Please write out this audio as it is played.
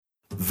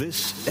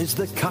This is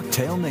the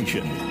Cocktail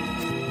Nation,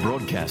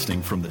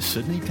 broadcasting from the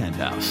Sydney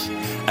Penthouse.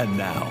 And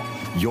now,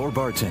 your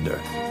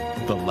bartender,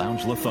 the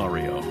Lounge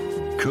Lothario,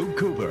 Coop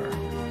Cooper.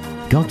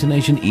 Cocktail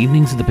Nation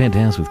evenings at the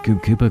Penthouse with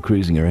Coop Cooper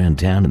cruising around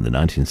town in the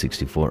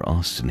 1964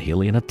 Austin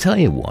Healey. And I tell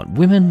you what,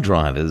 women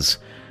drivers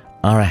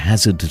are a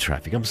hazard to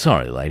traffic. I'm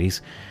sorry,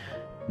 ladies.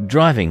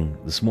 Driving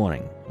this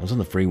morning, I was on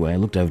the freeway, I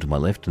looked over to my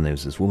left and there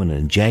was this woman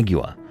in a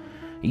Jaguar,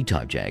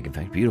 E-Type Jag, in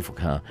fact, beautiful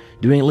car,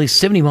 doing at least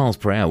 70 miles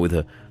per hour with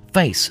her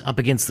face up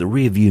against the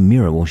rear view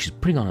mirror while she's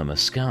putting on her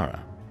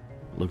mascara.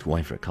 I looked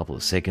away for a couple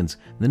of seconds.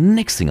 The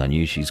next thing I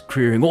knew, she's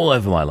careering all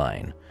over my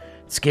lane.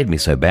 It scared me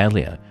so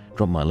badly, I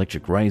dropped my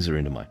electric razor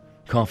into my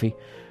coffee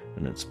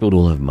and it spilled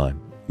all over my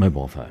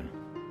mobile phone.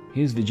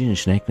 Here's Virginia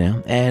Schneck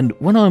now, and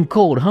When I'm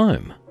Called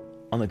Home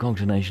on the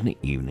Cocktail Nation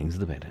evenings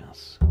at the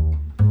Penthouse.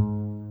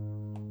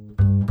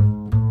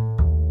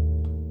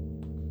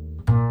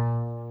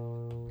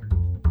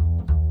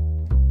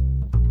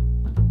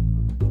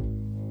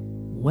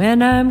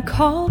 When I'm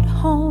called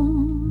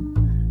home,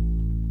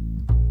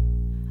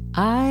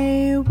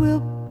 I will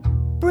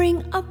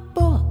bring a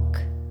book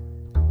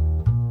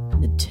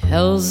that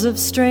tells of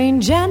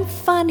strange and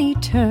funny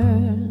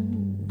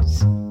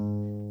turns,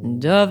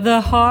 and of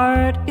the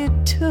heart it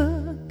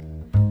took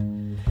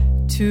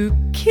to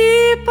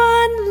keep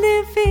on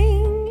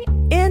living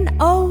in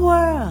a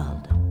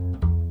world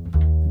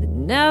that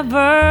never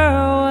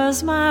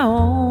was my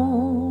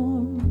own.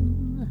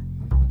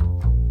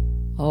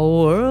 A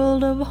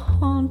world of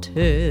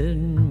haunted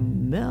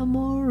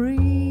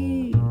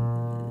memories,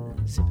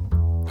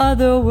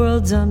 other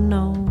worlds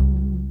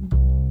unknown.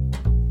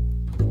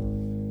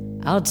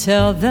 I'll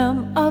tell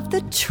them of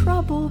the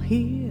trouble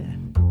here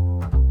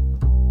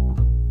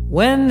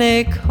when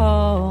they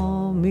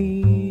call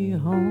me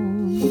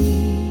home.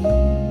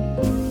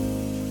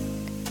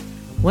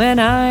 When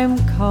I'm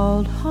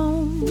called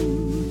home,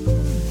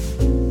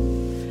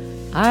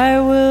 I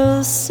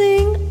will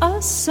sing a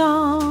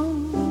song,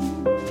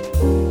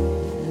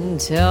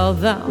 tell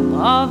them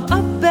of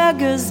a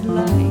beggar's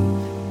life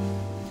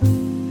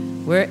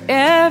where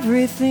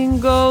everything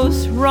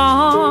goes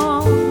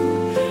wrong,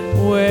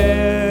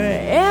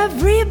 where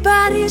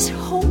everybody's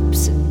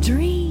hopes and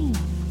dreams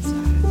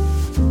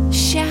are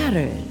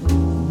shattered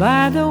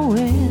by the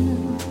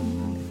wind.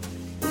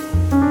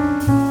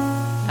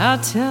 I'll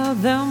tell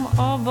them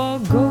of a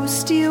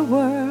ghosty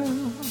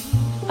world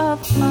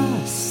of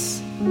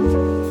us,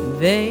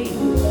 they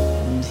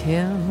and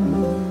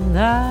him.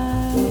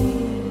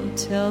 I'll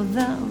tell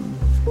them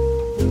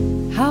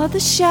how the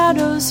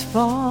shadows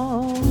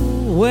fall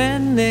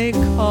when they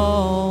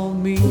call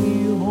me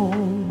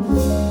home.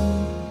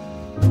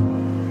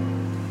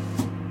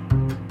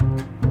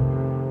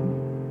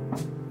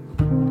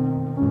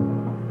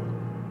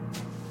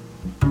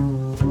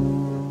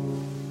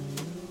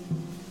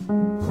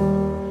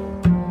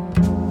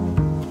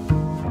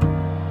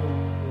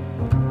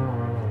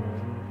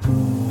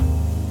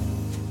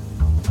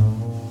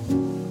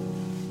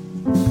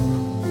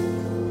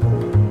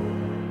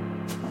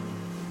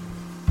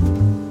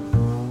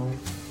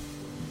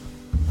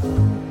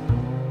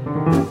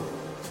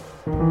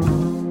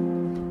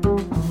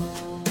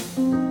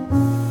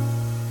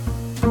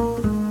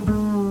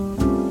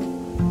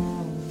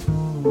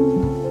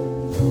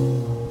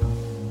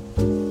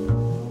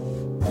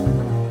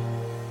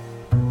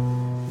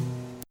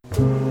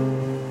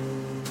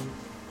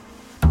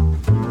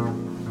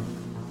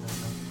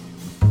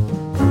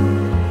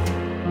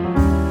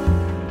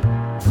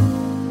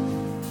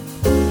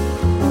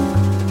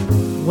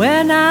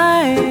 When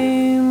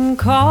I'm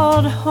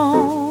called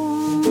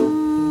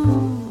home,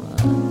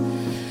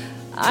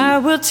 I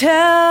will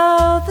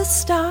tell the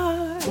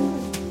stars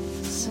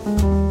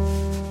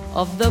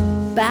of the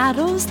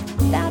battles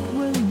that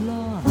were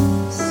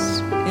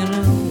lost in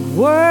a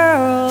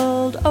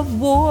world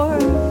of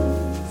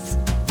wars.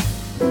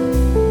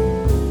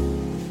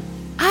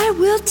 I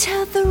will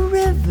tell the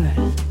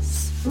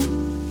rivers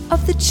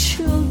of the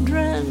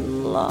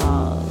children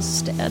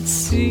lost at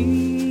sea,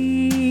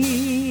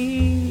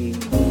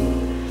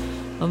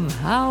 of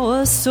how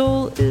a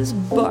soul is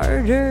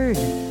bartered,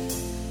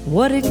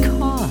 what it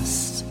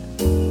costs,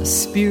 a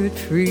spirit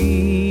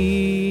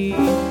free.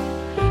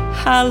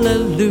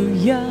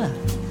 Hallelujah,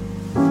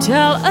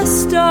 tell a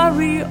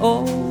story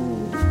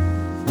old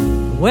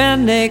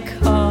when they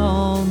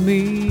call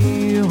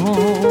me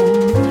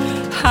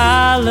home.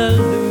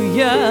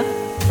 Hallelujah,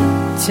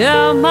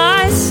 tell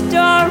my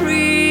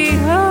story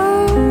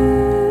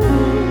old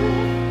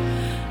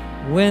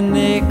when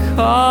they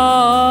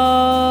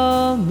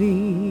call me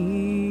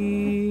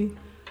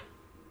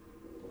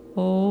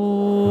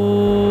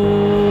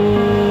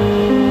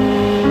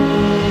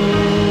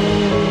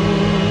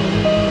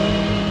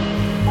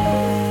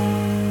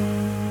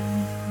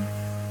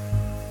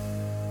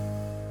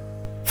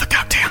The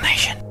Cocktail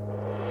Nation.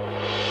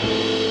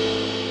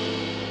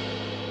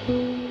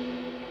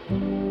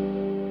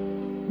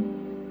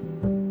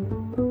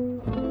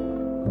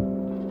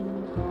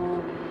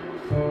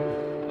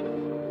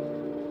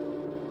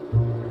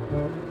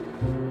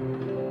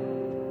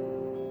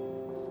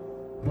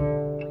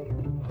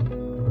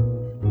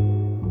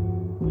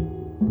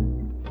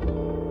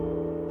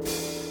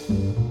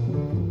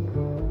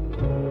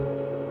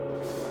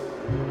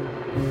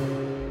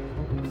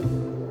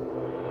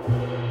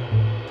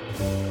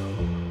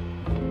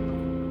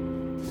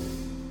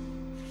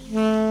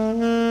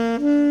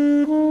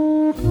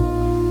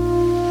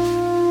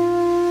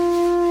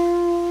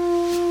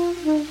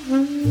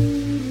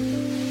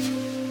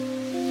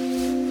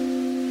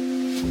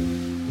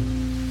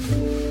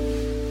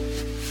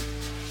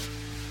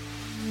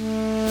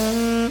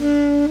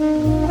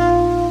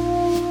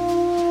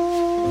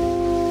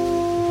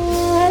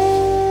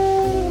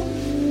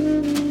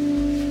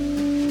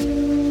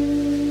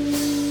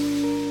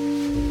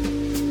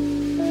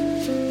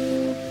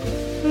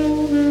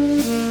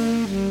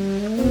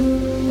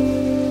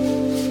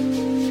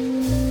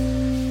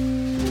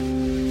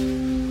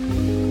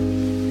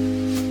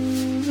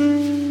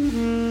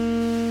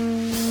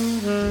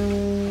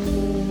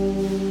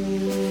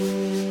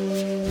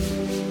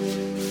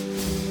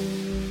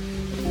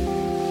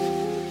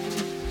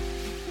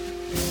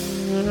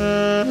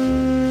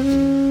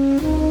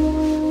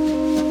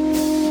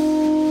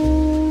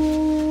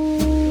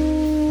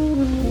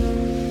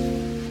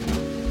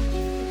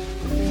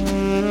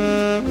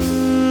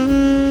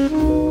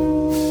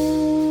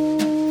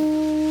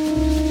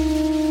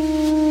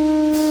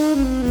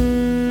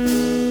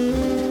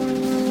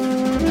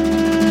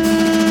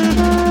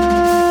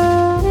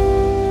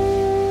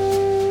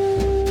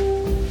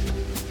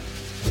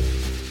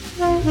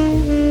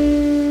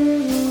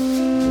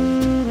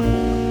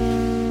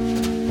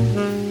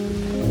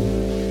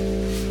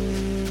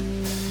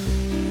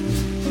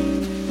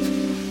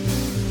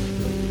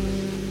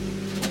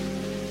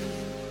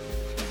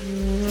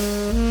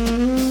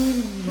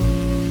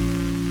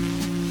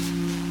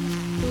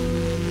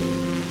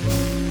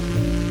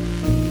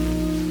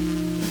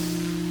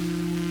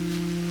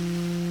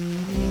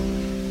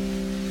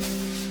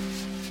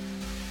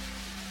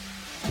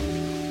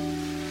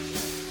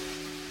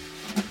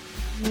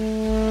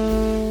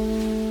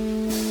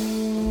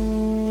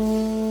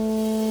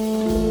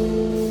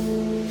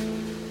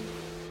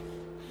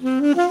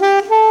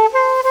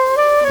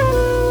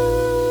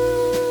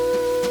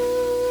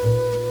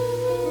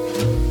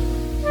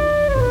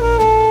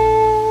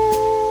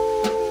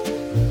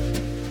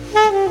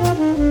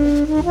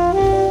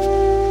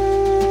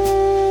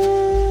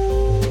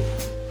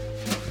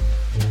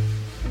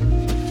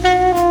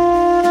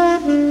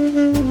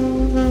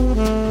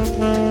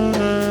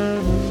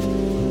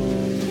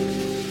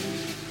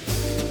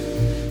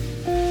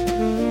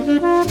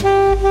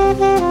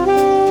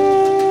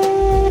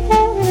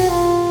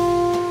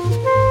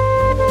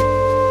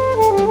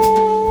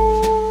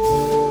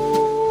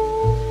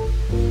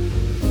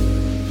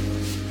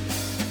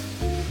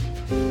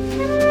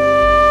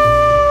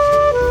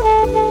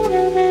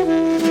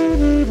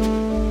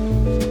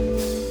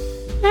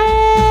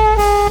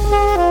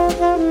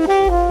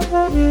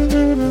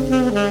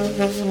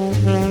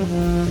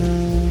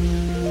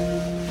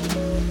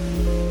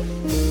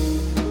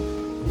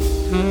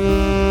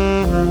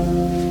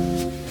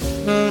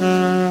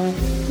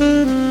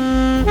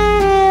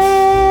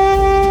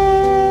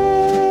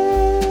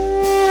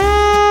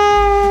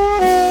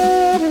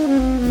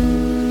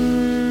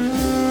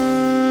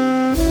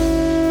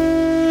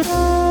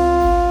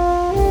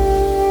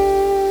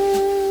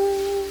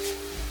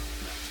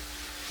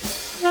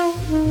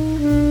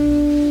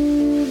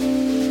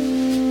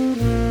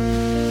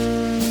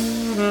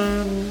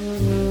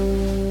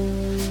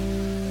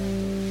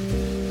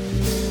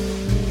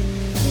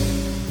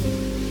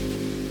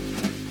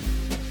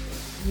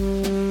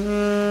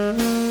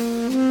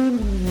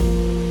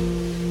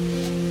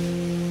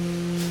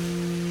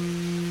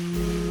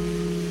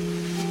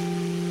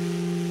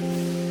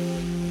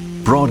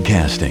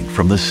 Broadcasting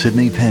from the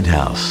Sydney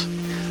Penthouse,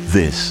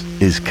 this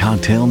is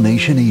Cocktail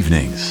Nation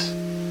Evenings.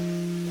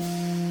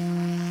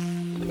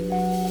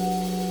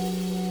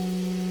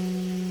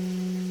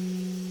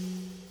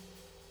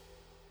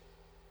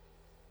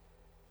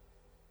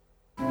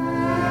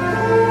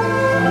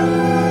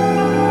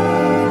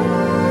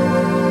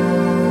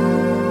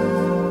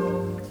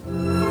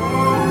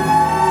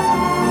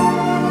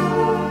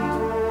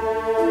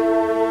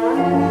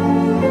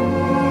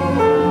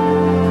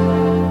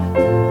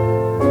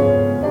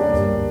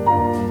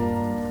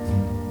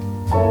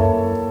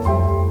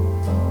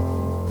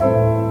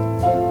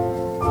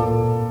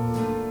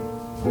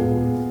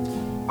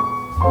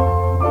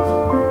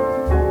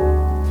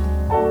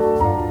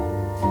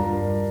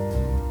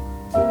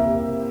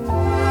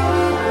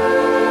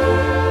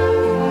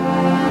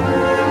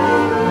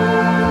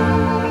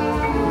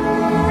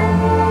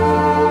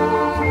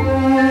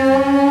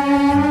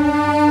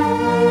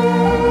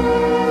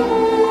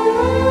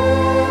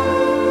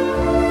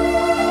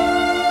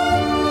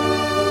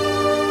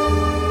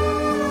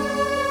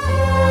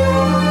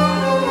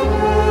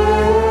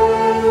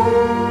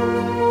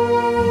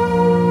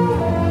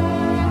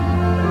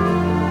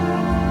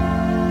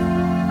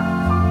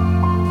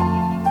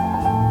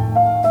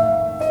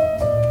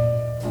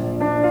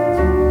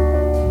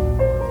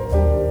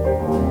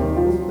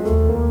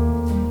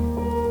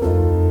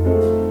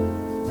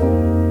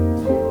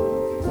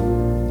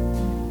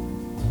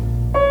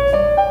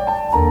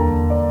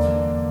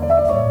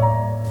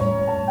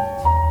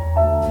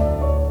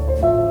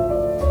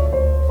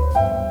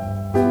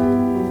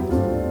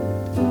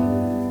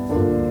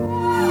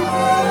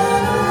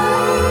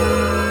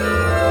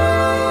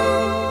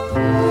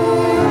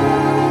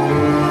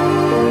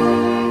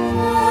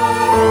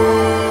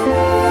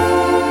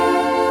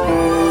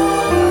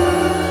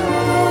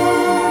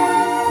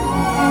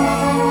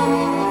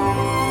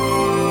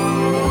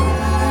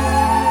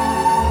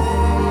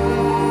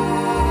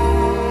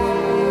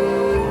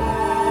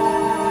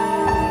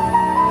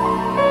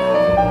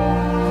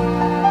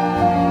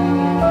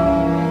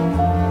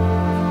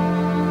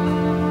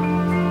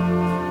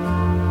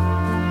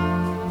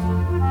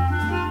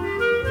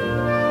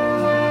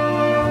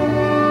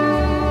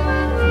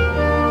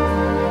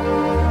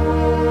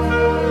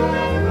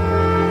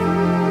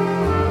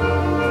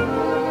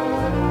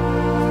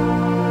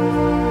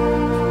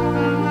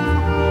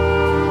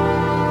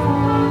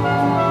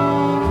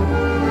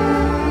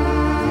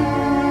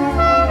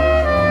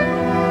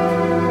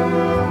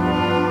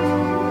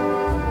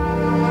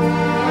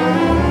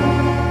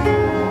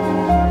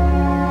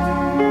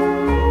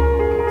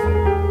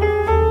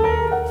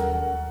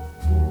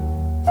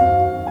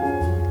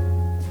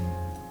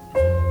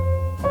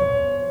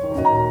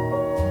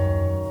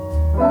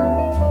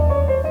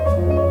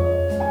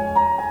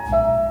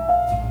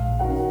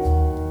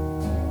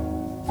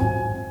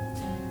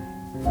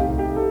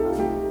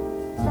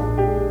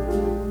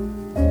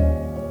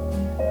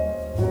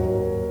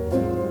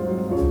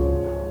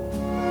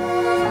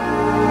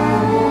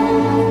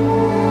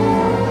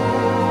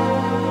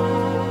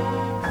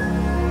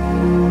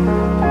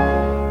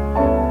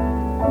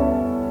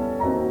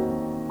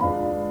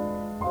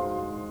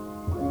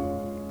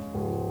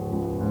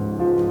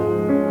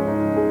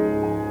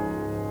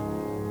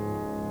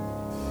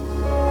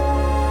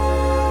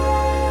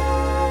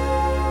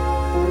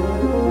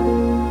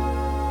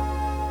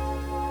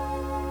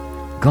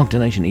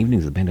 Cocktail Nation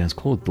Evenings at the Penthouse,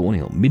 Claude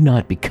Thornhill.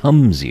 Midnight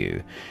Becomes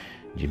You.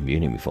 Jim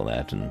Buning before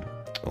that, and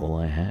All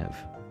I Have.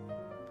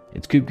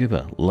 It's Coop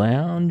Cooper,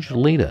 Lounge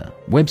Leader.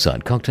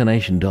 Website,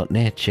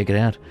 cocktailnation.net. Check it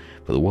out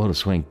for the World of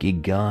Swank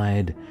Gig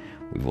Guide.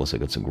 We've also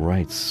got some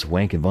great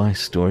swank advice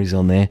stories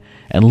on there,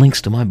 and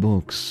links to my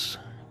books.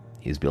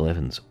 Here's Bill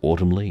Evans,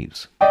 Autumn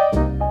Leaves.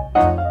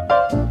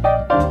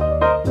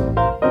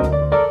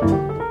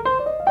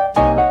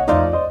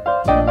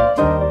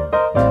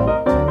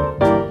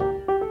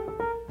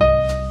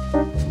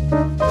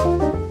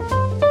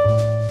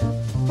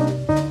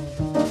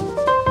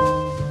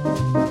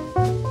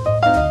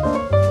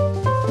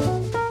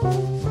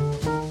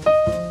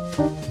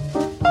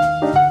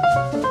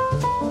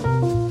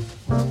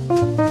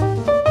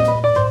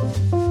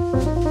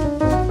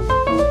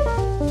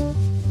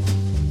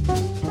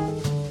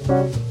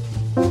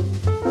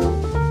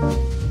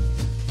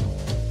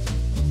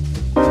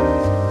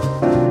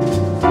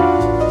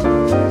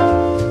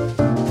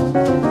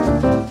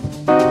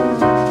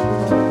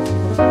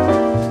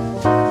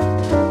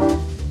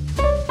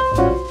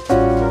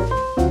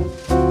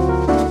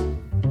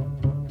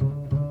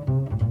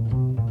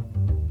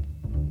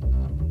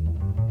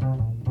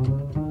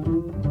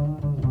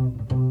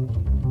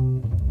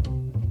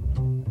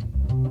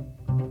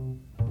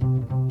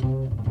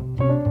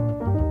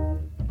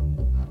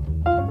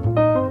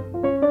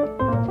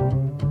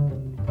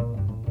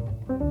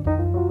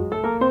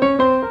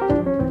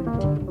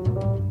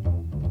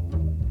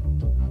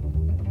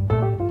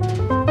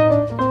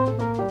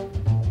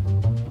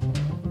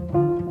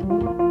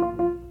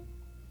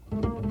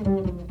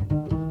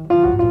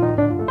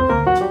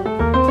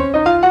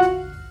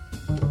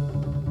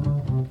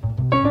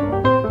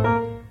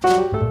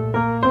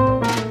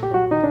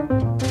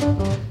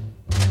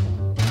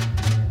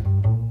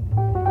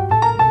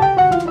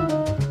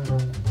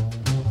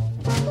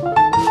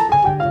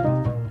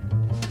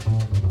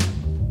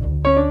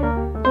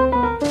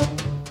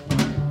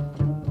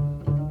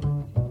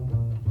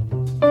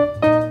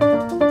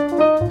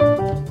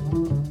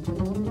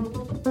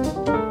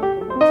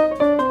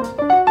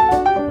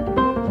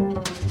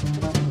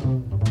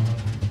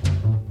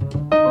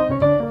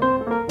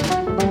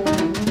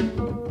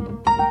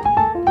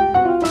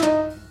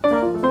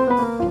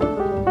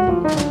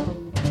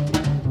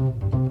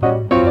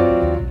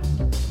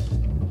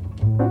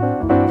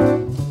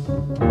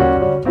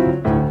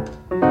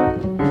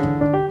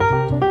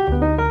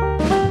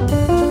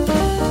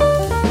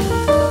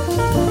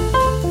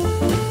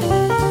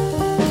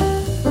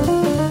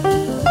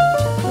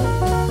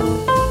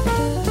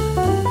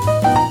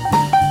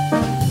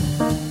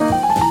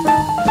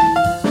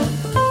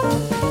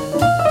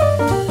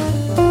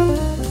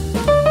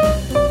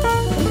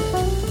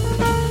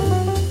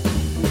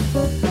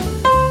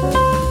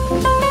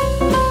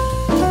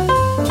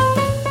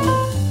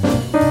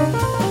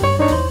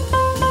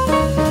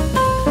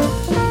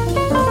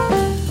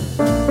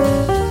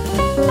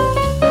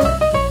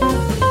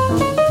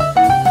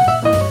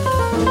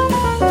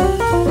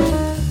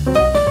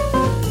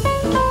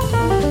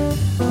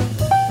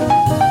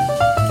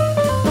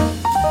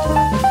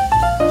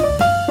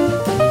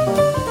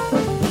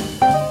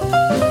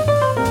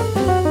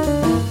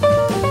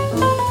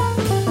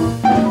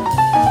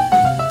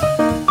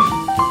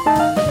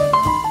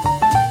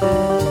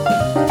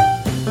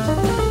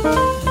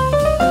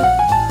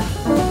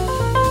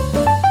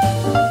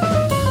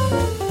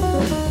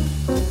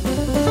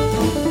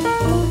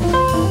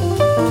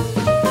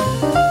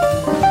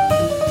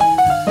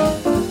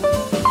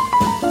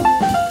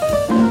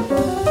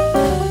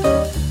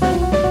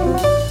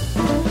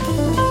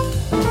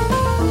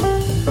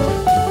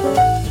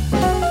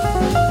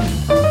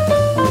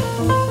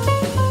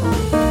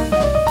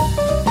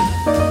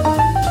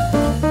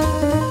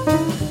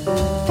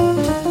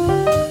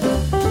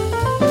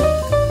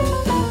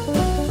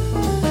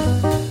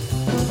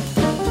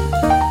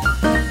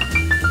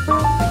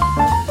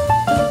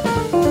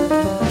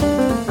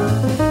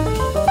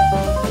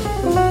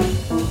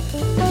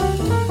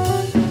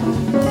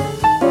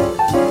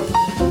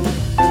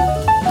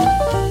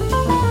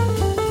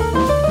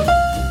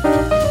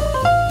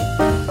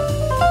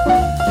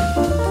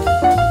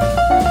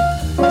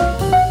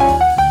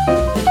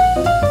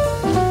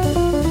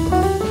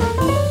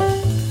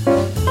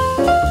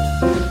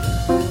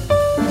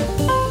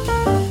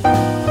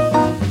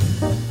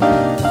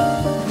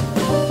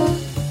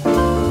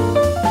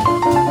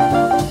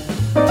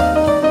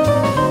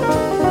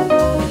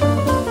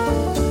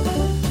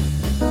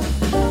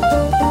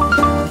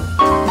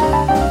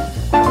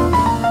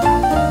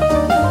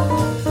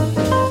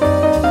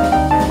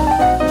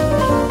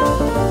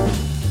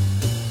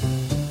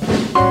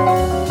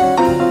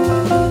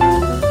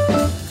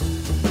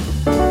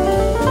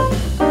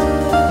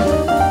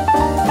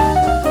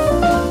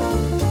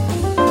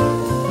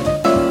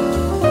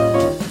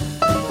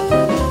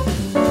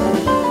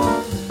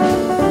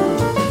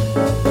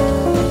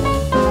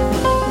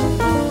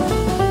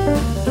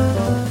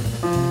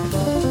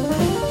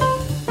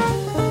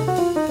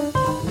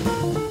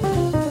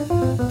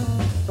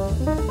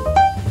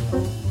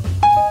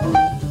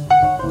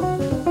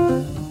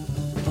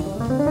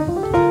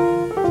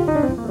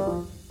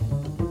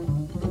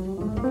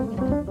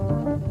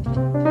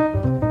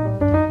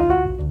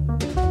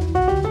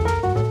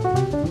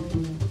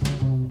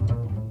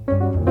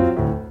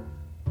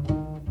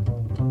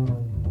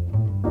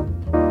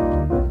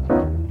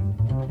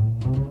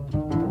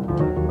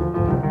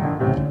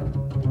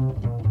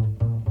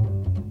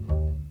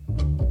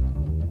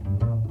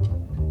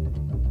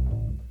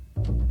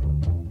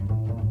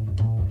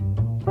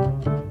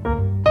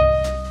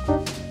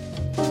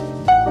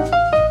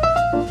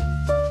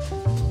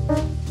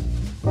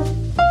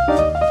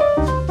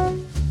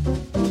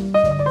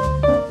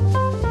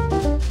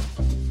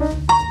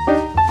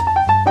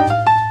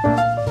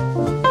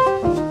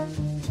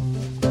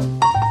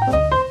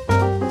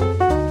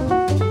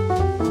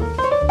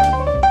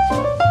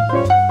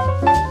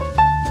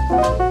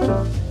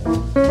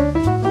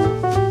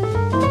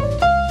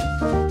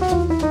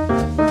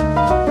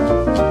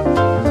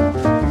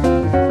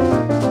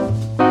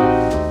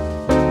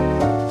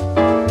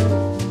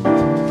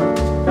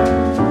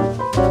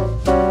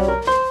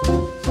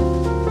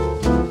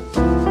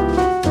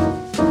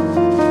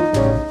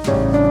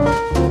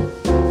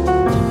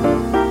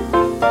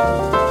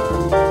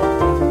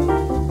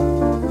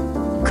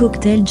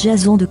 cocktails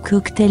jason de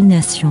Cocktail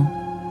Nation.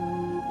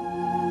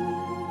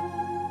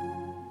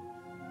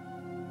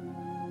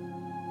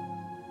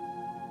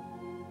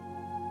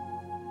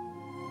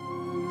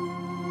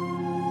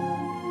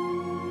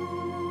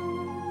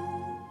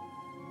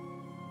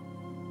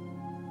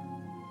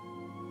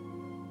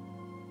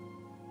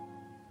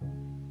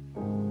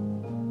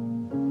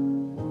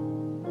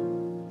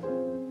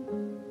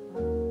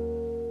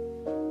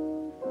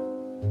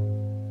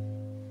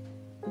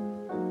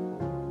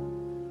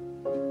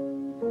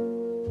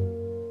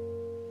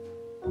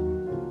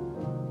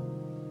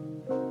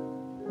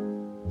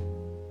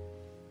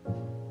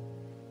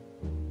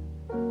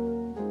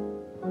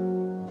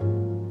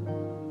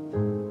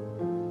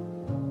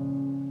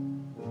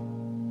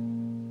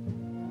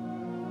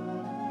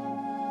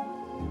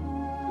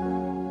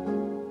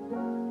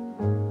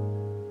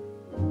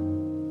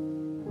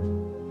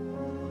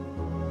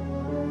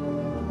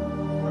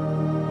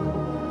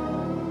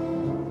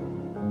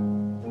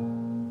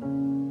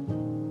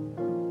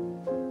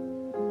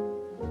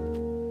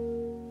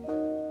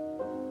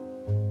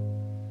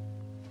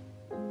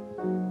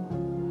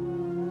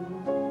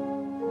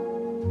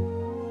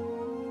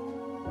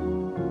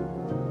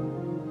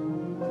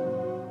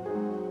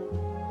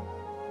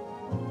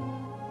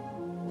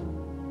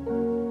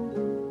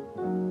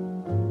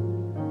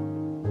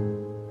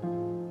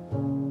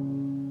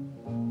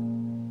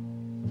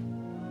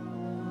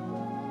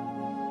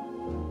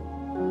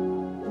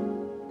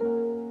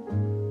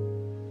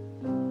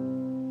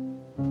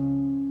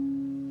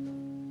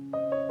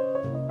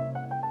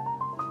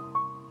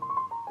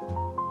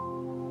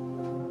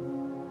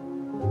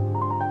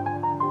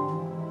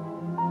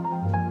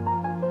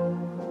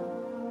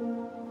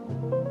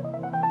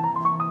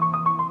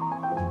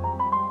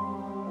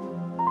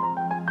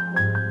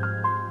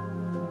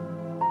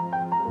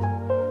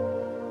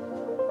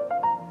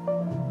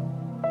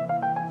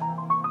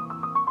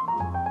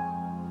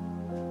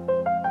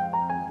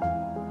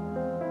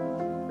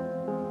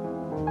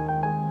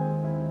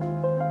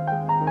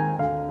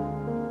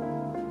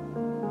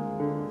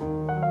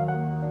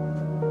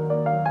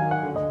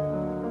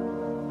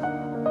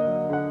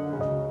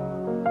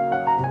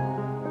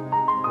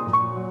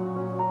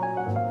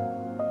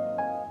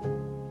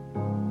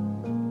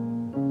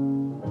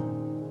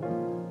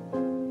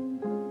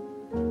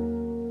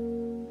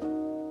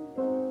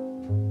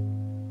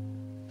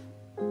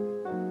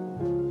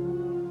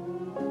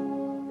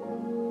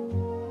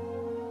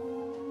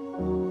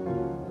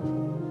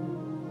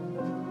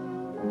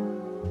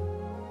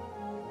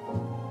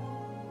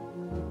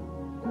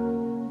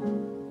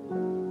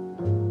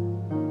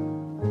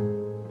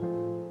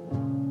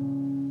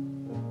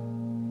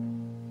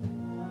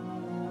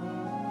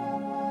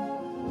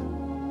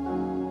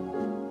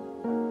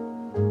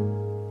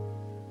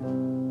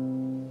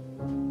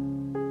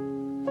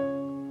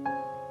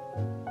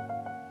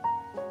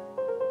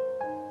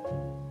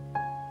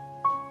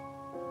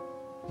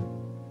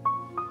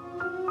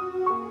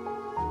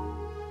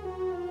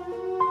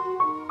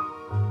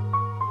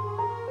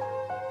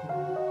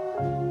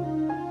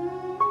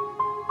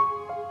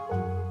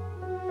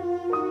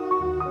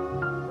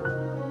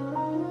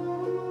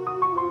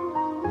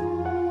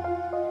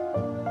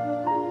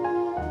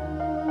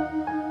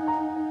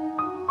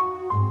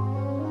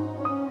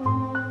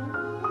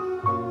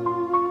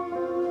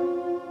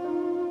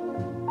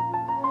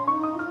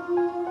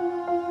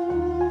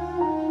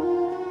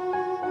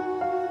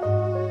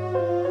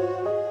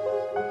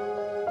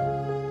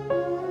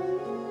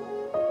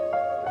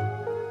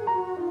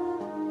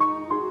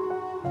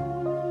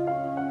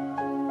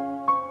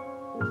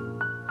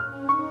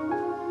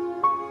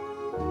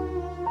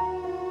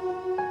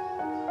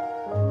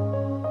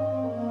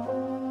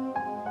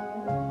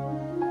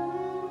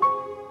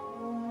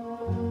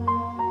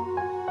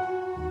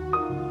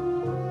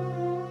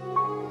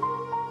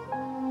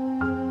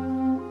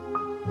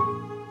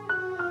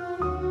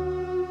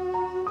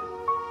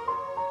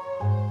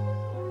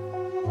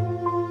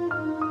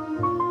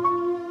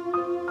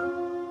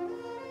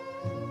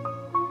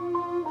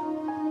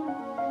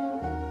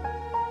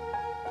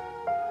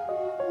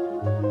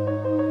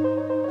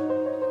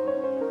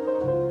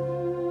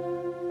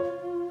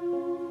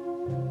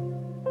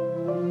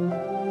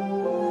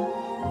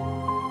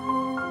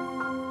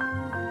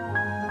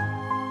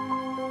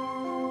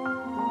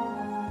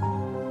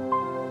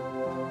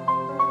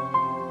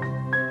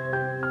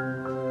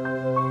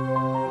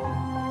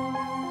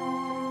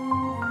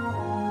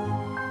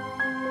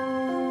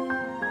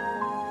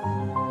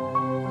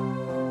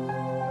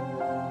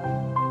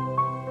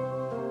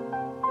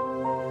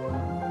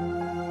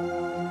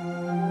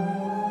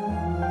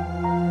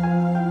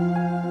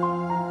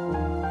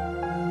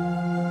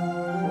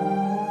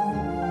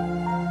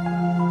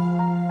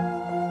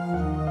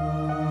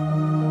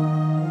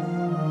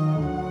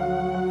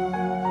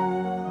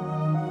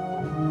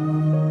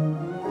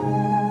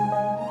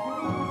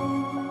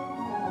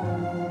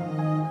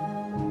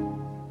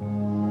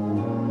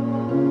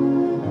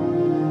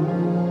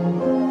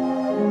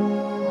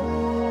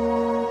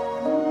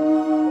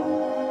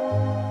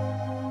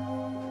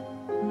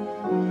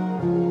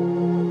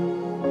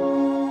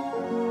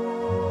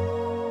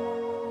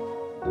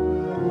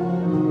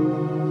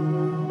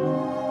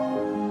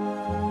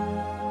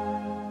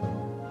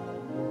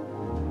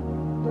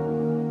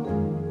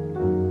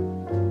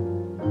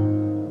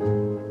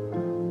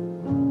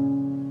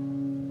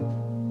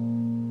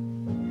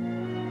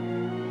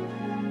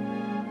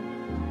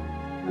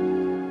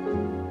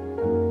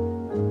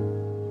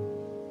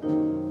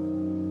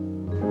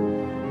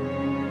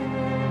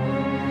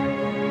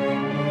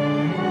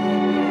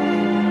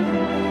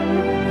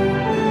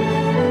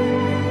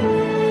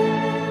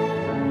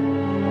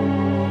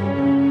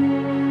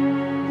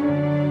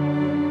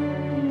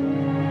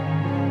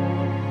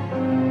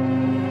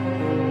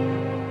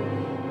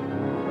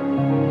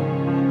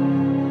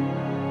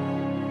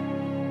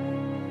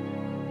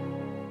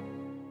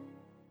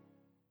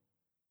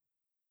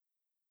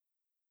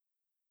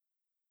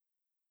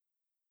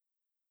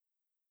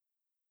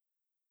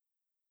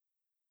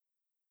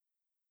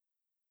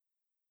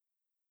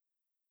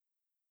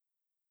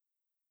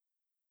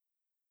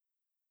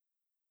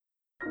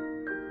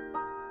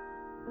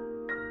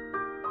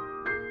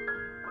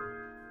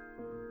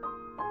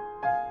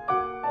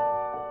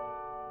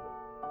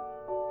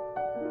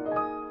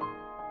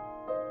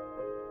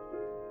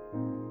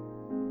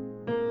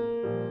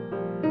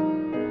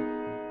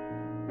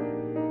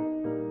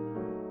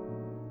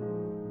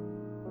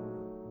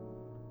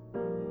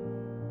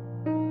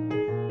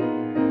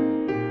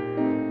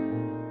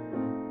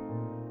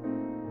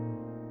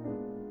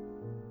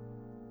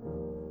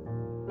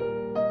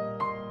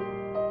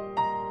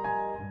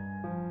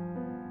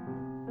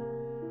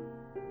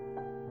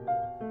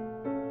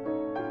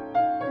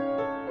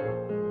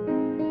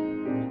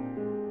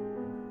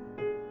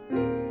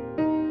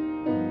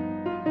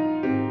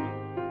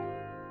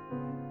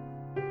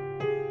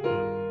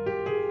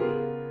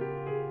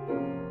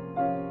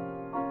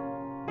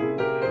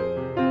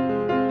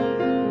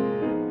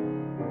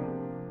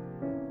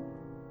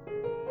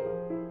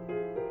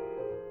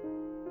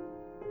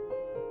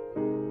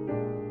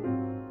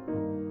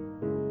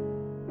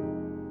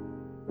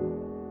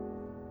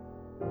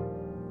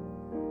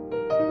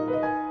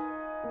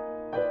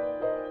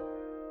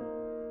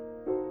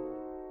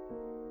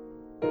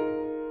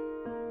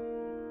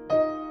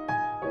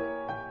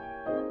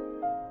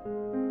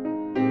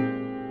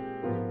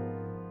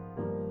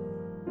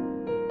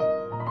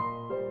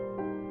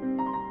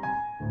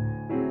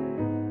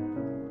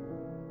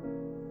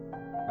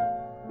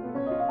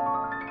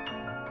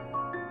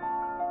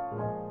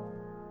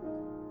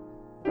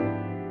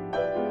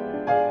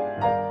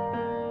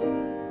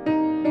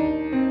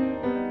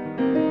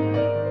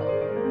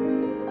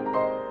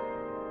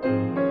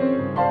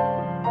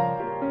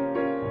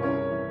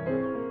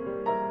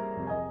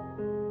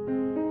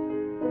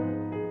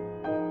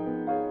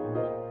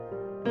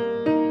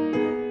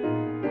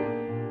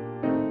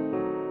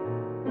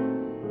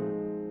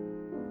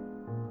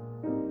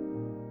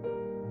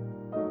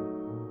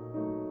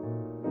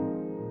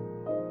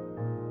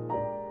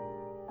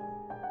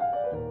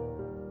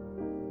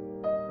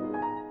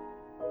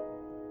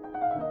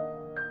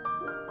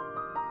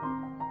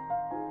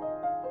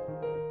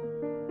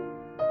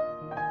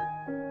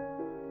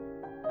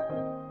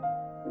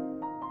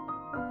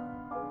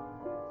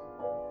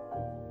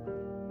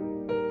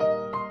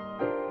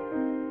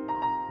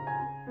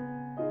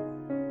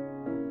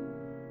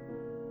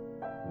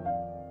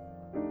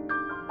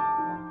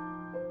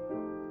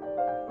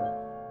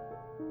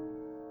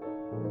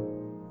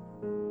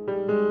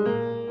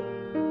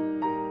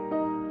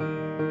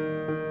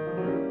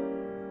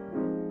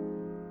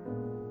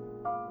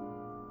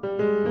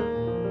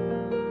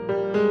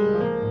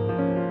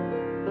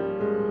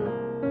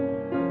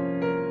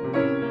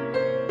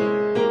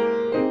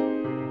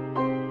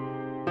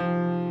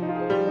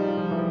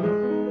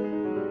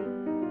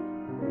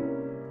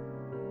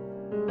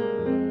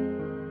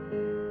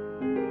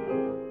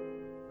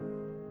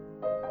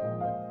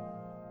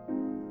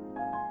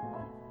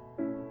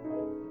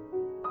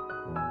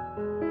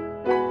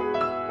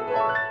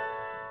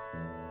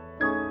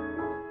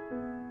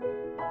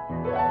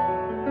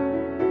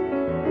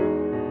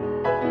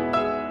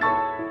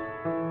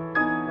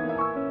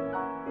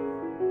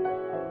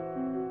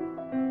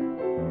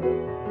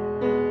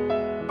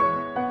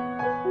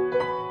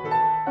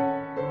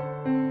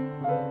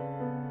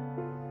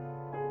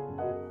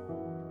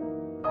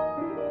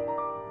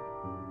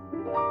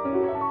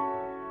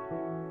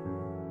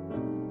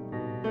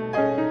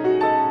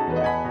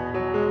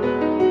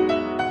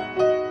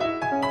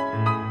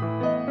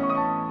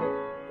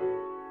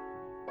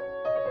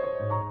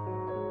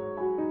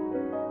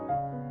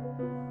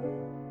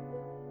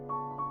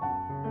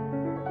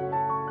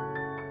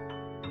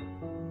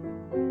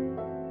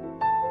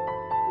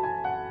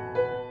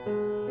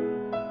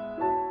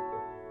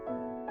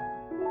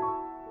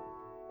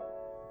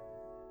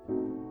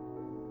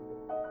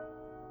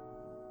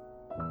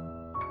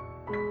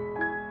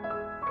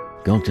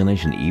 Cocktail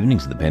Nation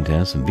Evenings at the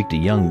Penthouse, and Victor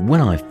Young,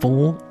 When I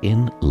Fall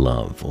in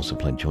Love. Also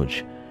played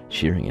George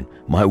Shearing in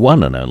My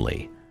One and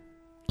Only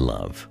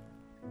Love.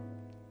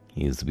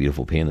 Here's the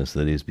beautiful pianist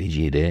that is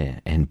Brigitte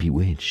Adair and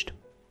Bewitched.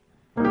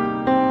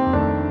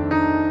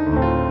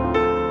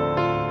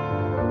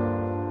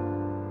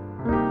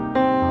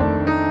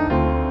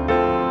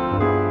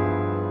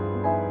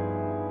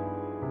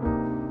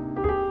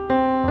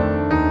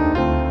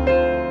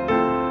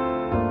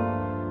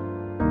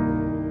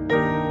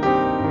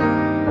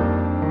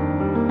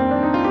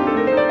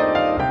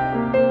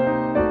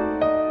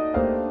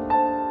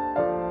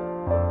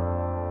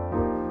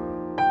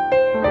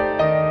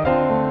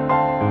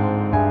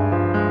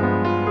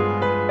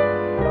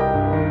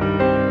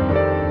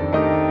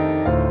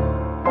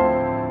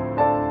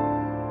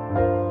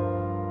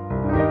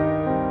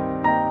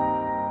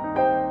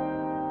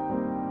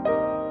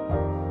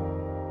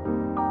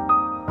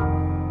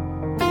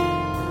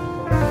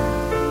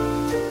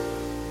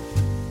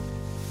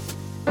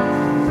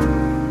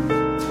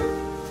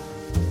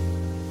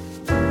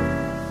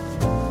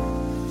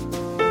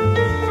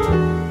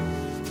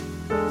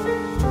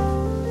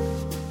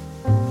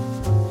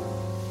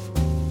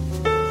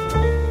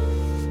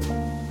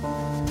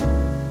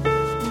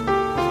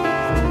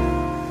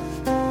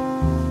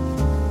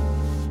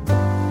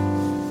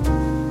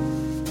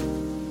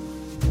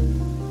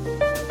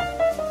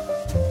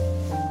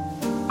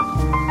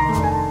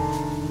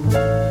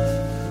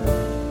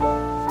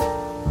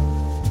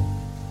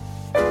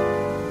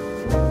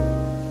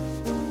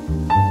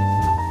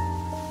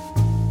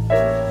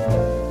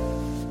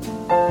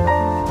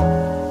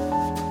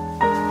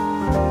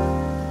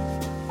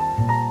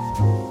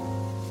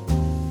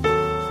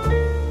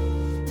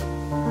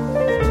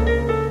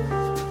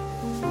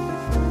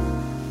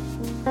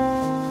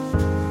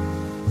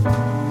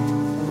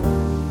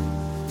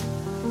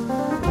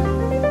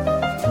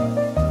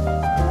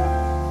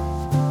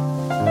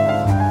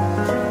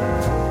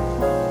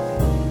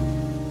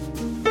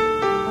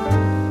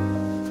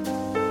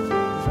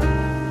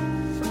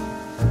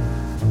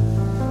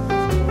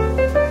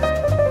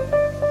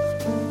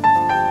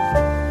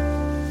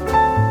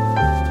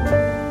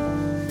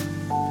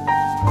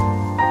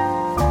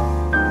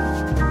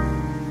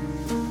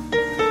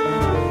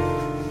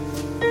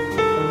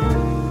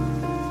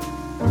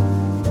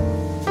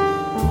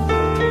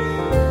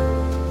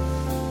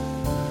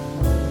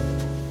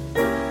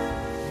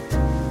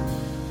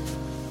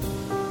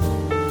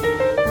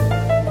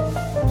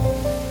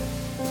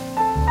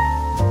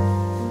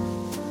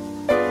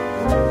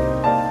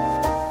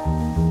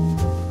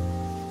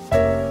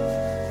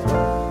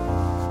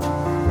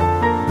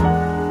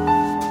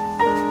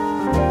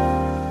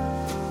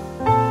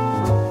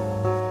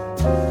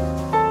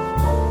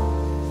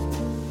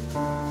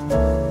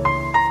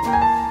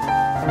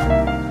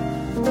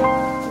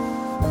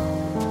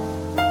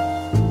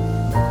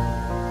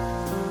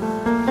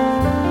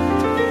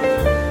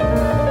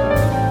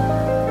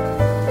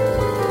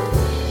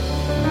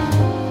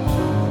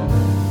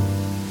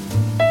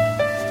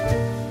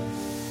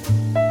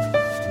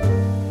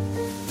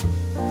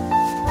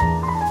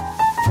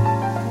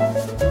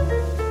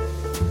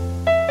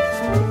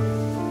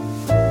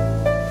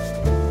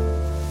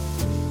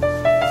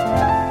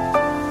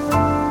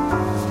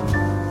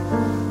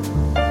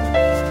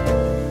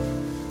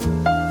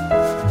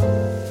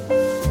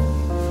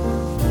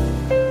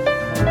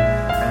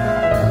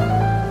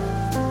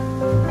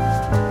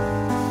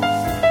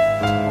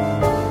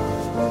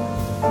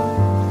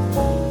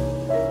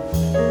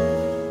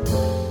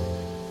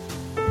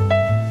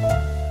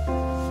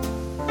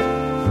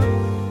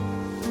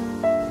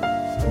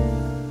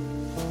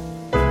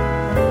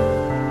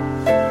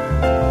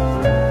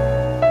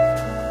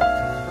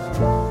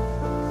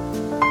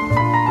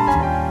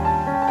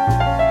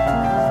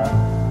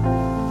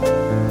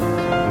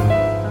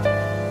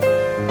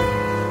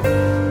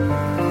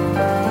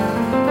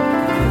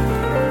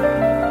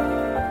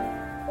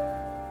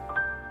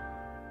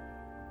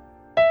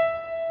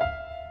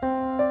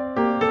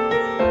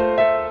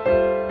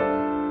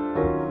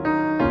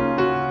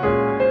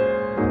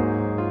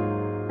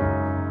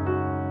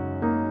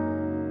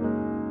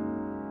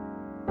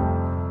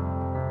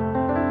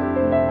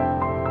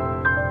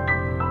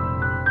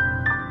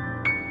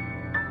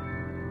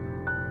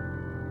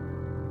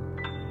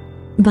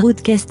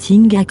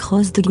 Broadcasting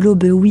across the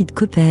globe with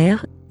Copper,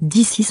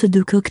 this is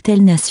the Cocktail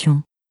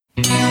Nation.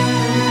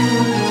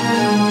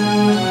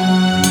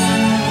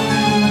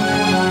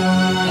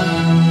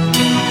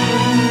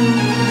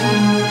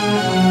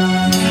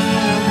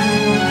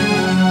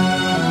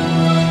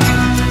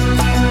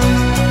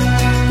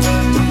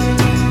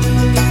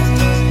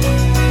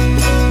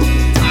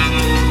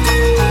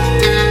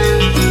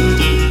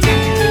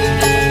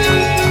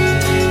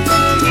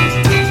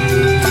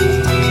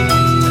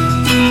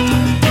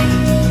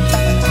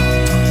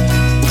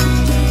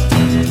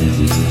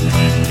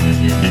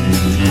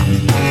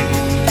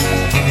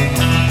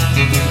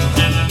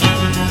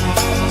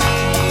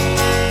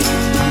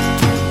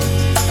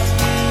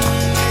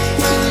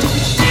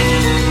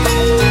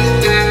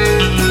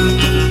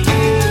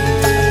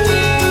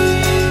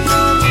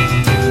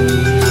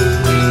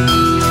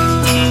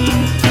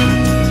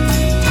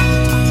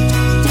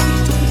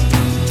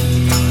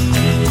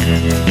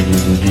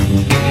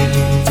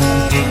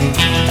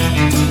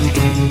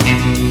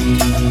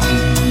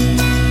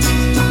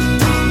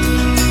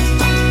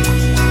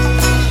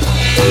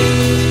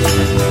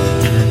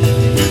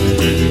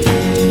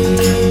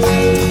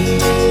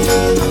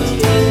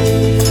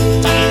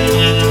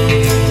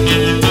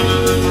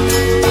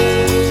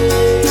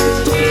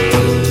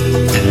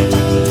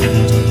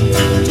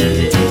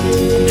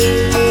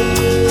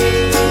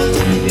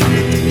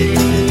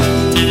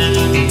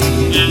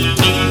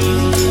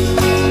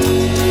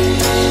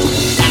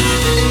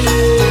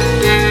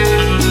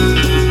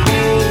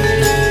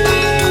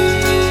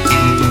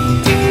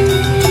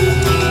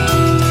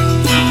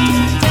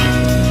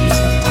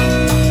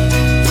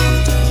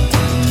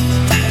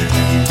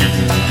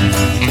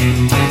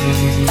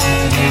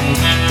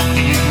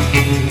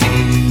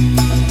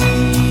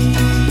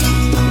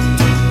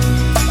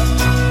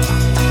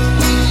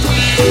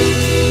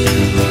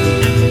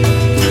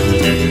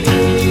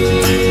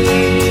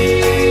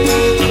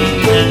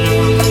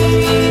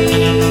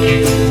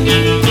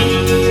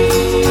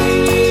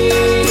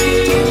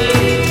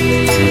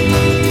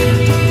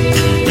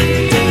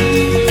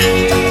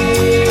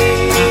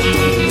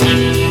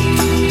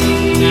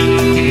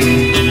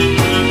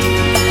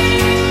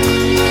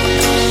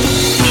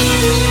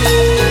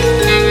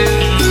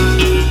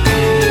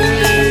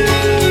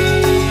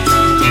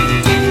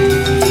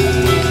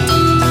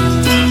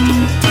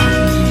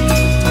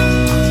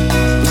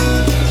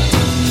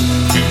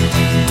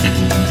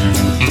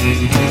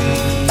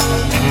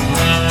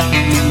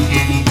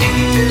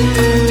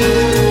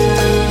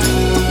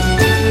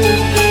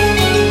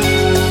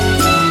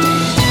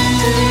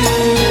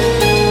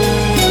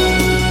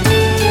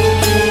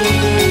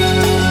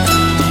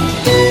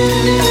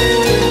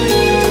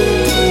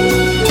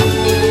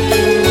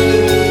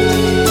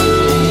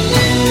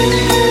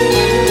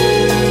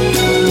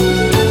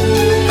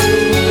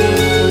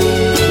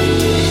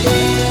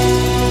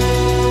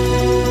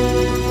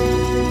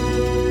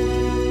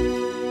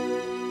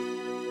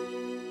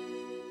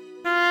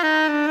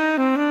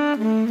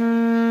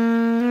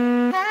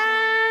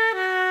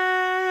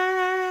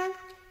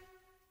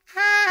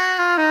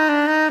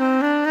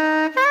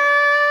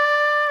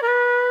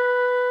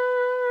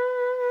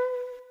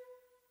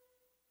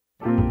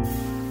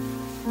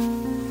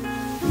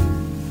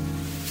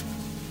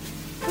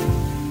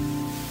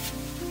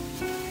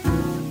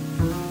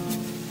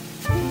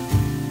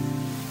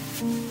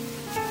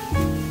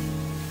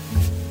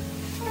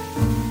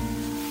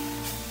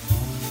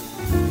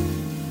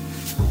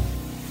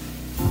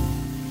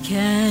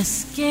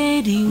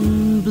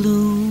 cascading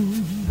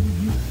bloom,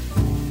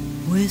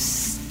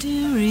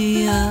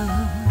 wisteria,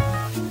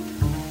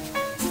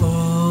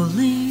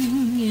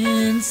 falling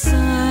in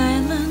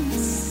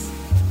silence,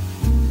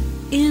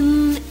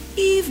 in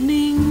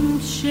evening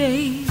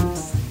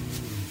shades,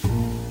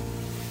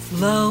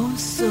 flow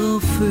so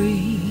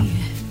free,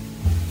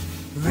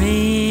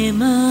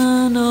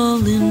 raiment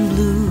all in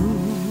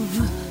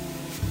blue,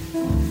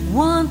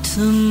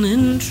 wanton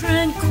in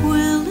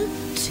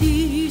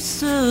tranquility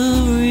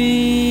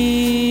serene,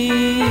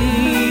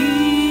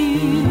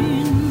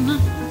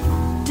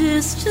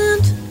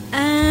 distant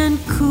and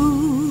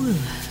cool,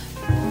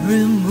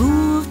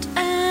 removed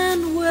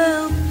and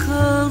well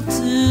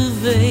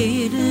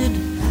cultivated,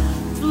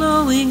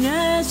 flowing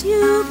as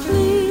you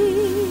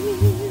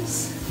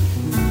please,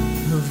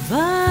 the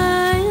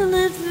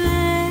violet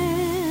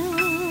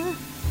veil,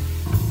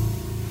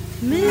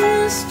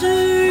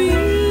 mystery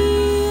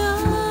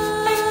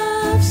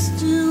of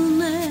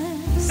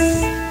stillness,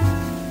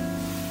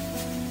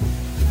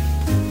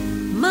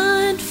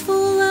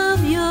 mindful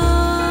of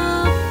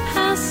your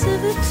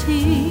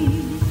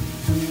passivity,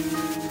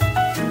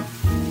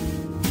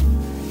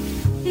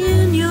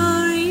 in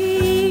your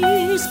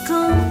ease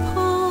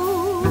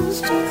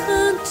composed,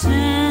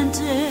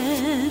 contented,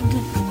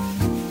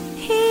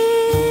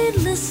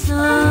 heedless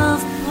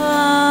of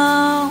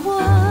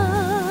power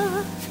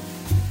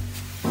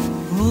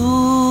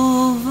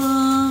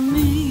over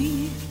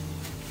me,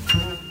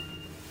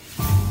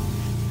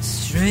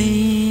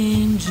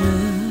 stranger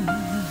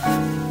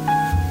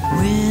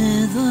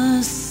with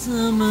a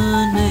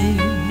summer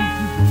name,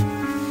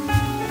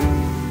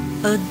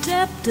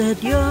 adept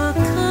at your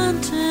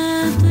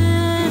contented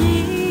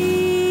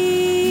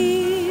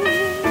ease,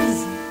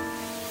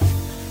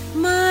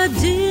 my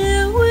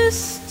dear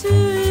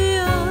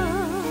wisteria,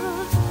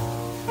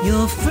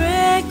 your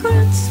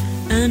fragrance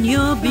and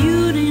your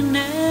beauty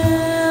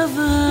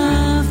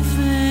never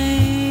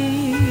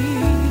fades,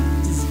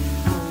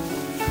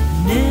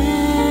 never.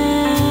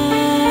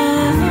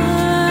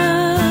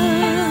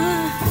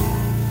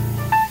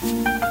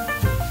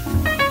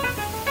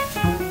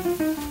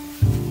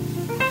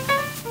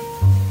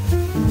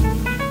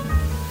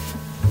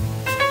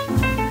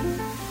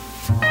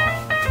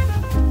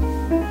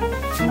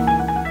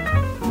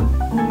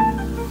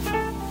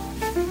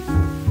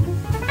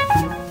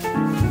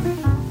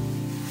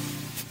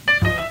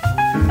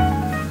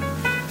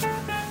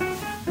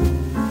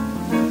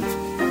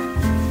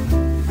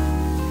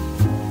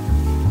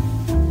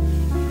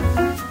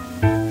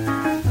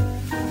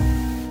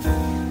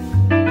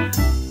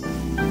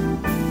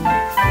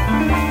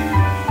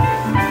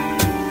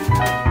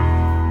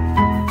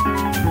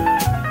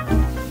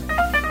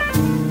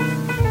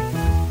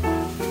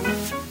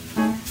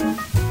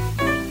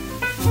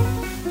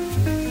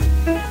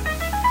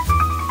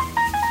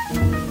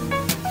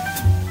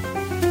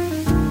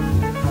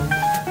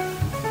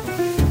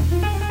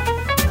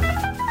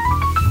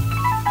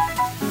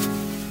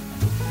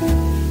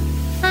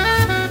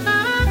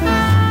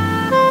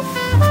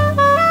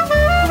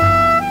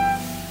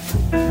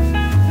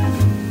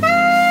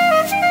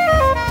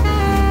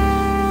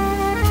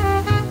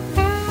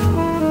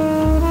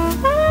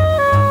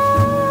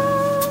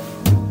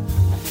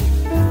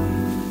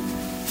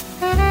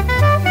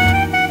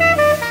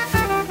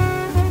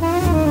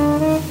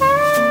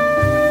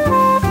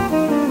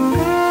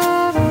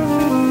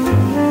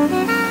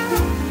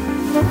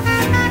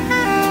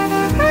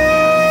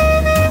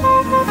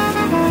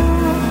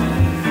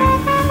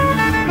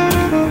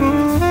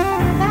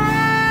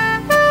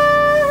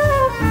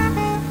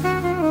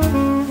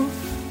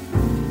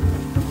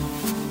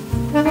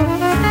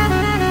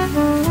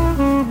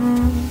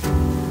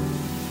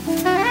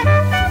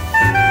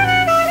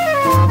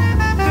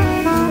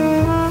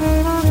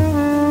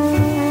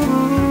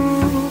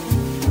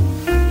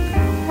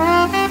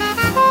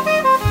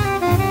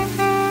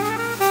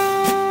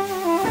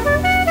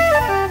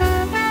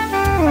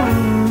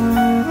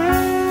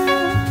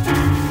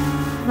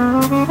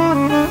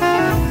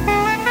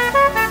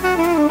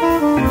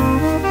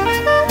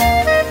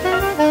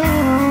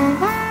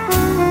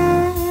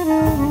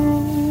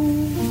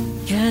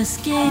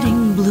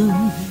 Cascading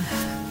bloom,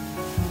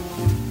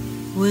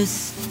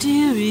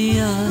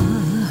 wisteria,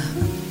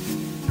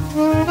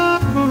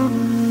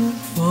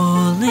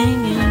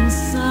 falling in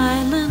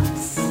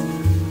silence,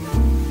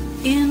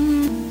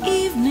 in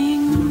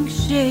evening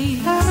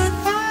shades,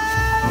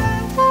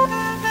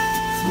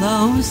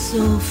 flowers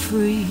so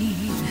free,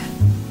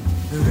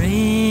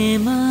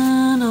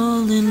 raiment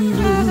all in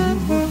blue,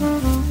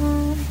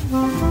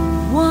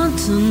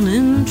 wanton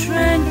in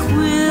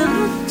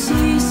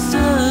tranquility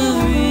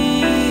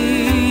serene,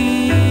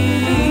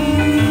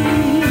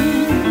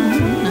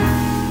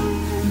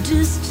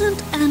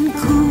 distant and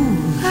cool,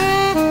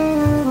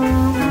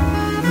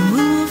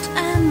 removed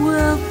and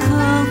well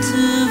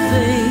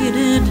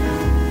cultivated,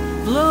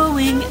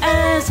 blowing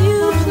as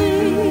you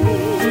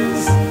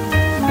please,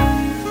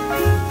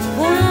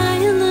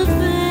 violet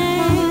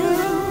veil,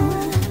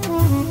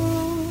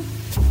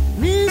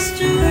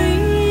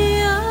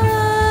 mystery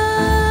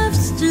of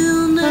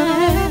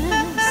stillness.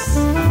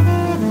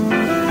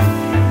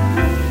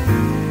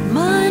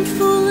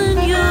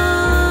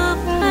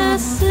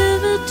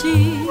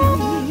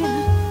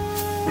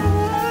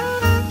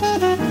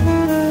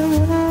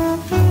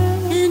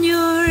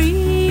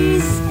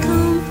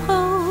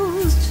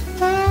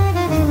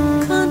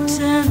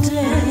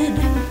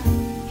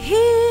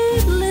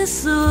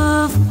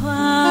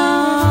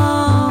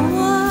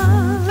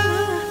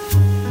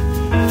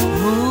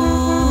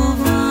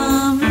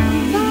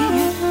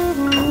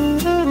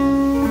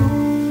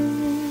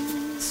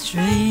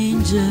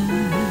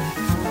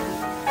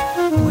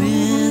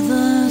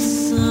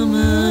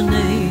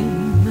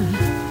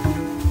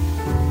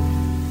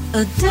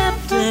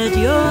 adept at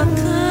your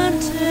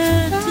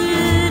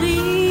contented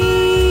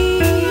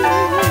ease.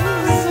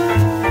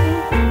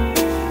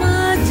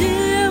 My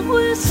dear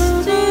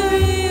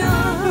wisteria,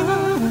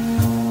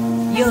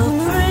 your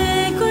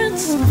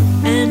fragrance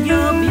and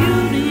your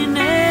beauty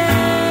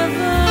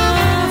never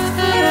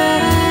fades.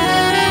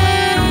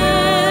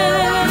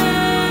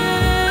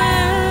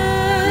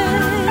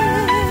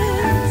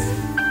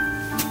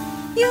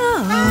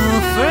 Your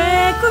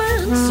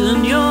fragrance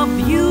and your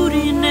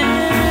beauty never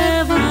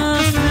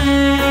fades.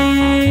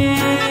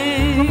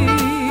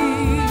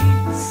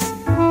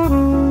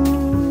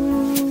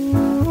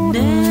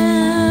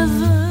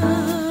 Never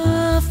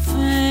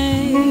fades.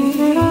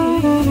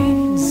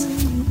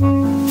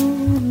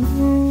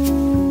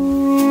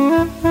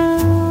 Never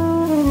fades.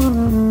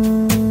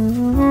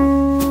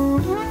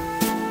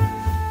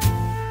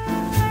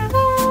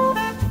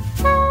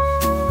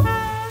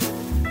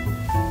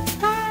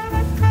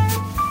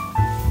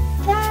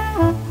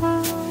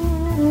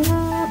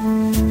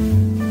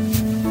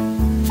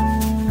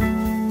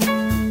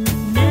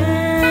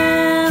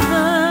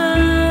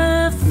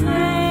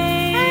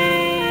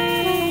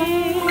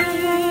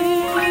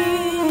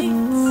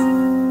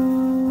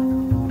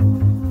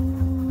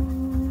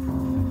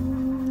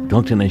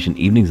 Doctor Nation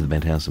Evenings at the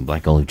Penthouse and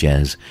Black Olive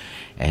Jazz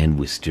and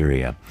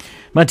Wisteria.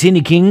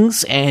 Martini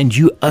Kings and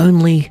You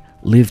Only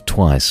Live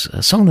Twice.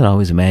 A song that I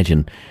always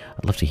imagine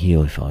I'd love to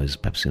hear if I was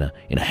perhaps in a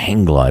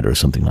hang glider or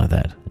something like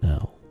that.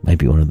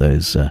 Maybe one of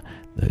those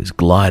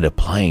glider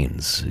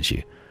planes as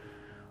you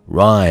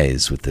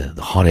rise with the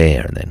hot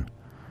air and then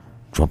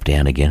drop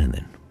down again and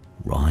then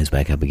rise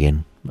back up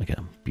again like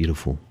a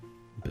beautiful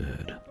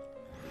bird.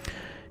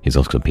 Here's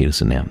Oscar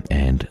Peterson now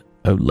and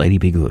Oh Lady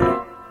Be Good.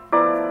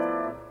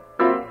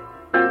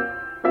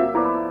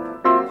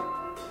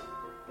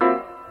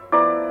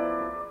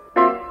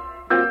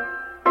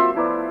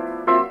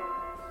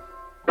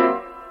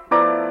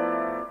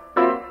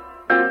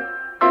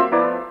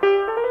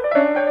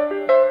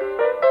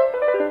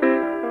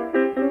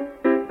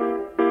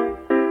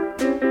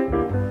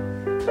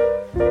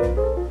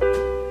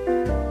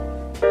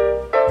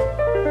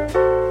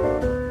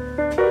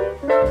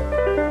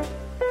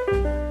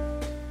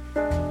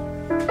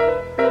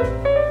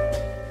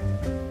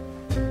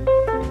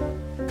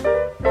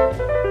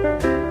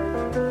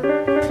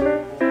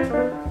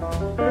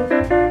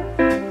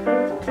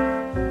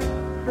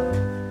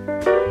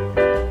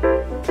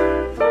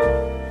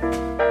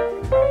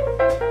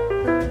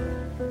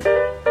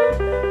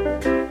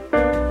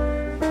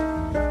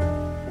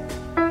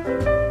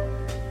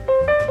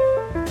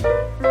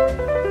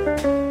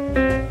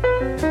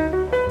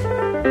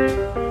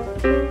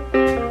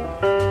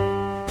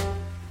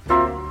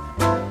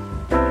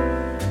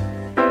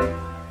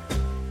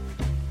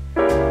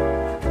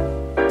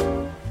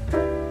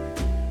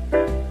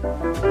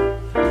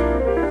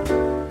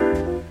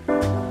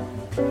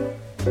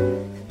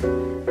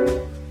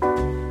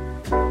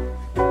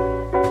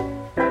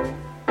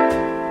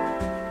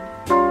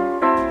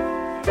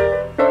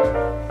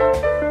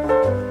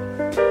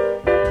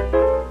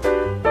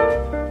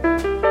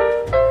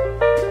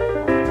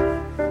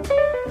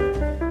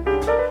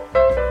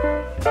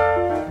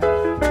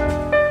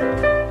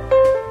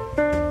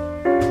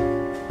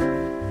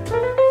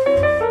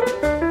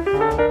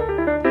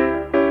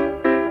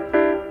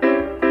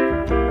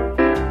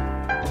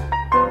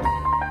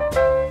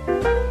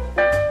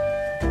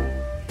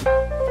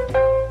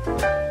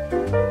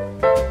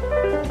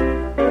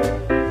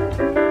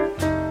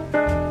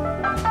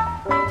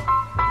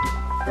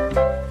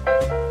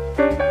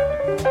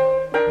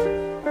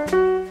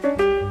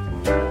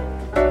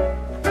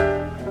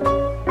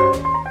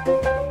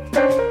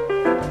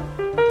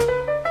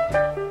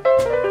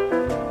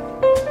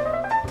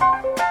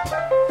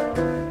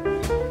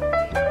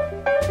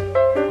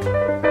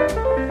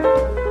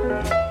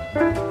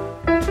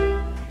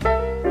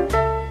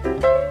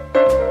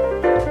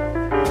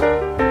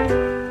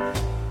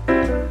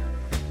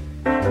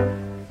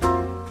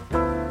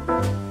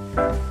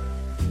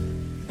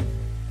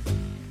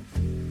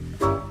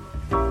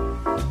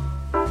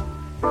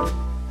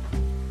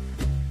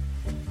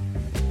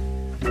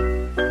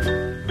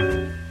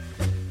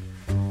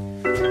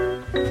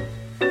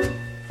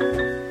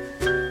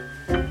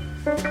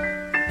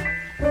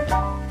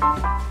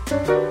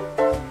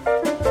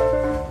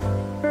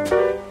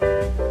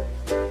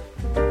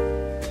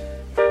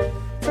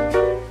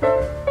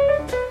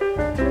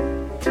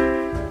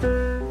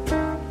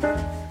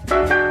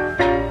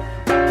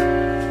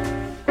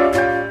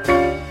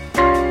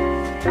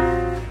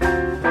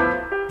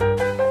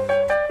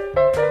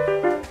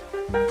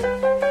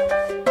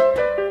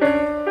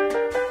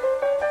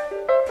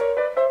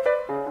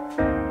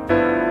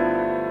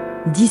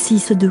 This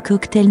is the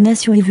Cocktail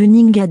Nation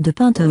Evening at the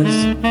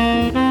Penthouse.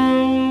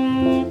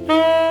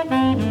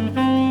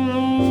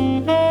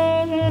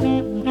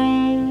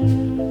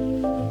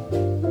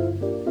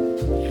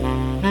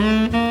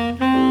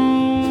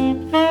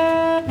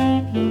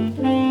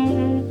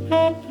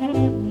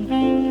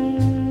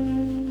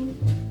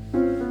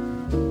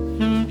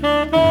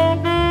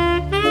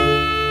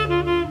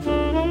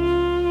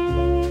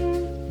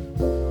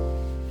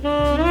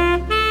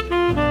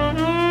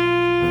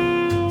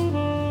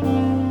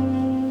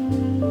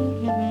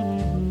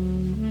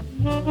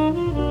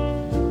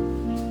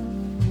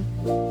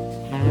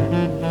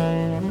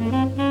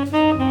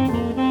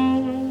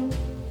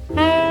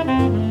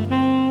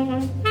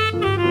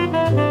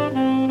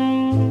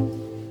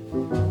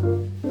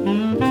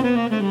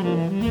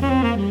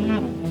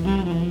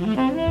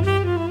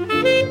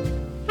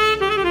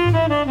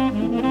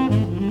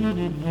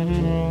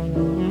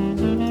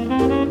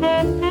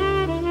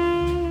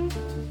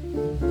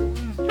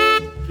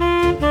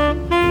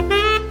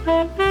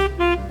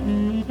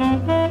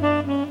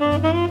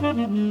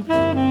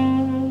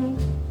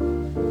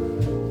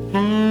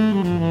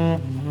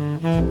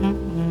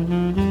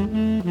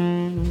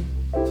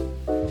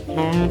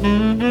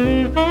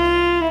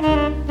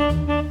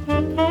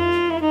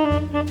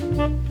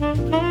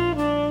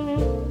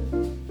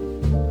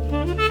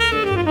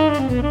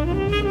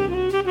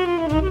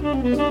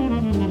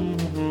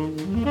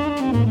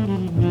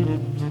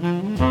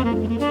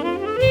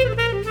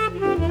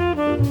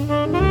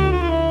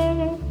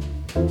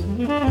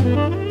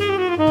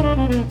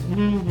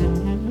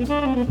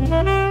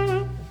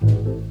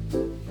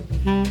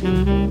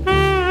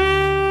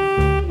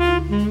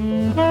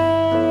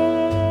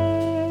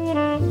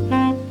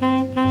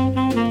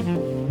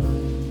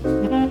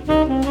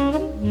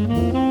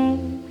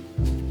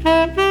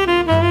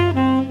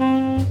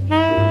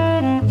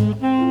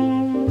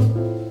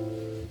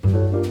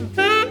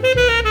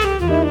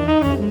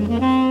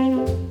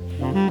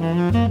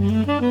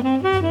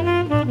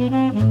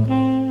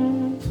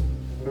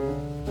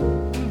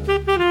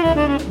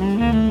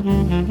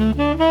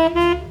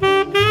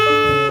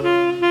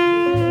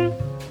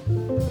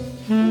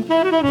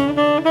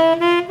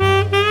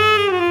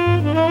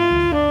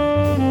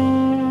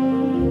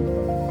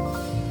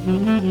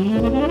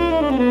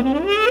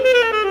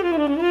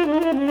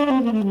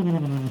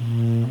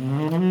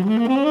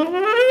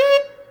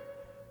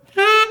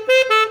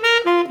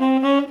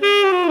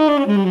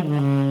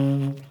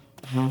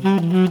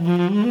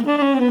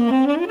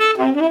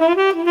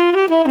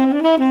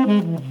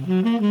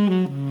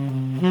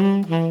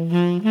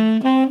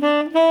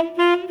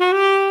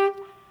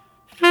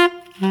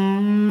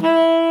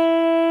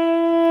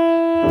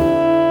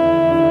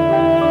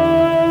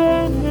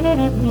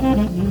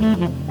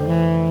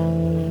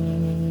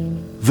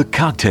 The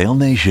Cocktail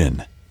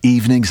Nation.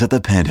 Evenings at the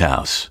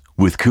Penthouse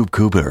with Coop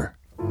Cooper.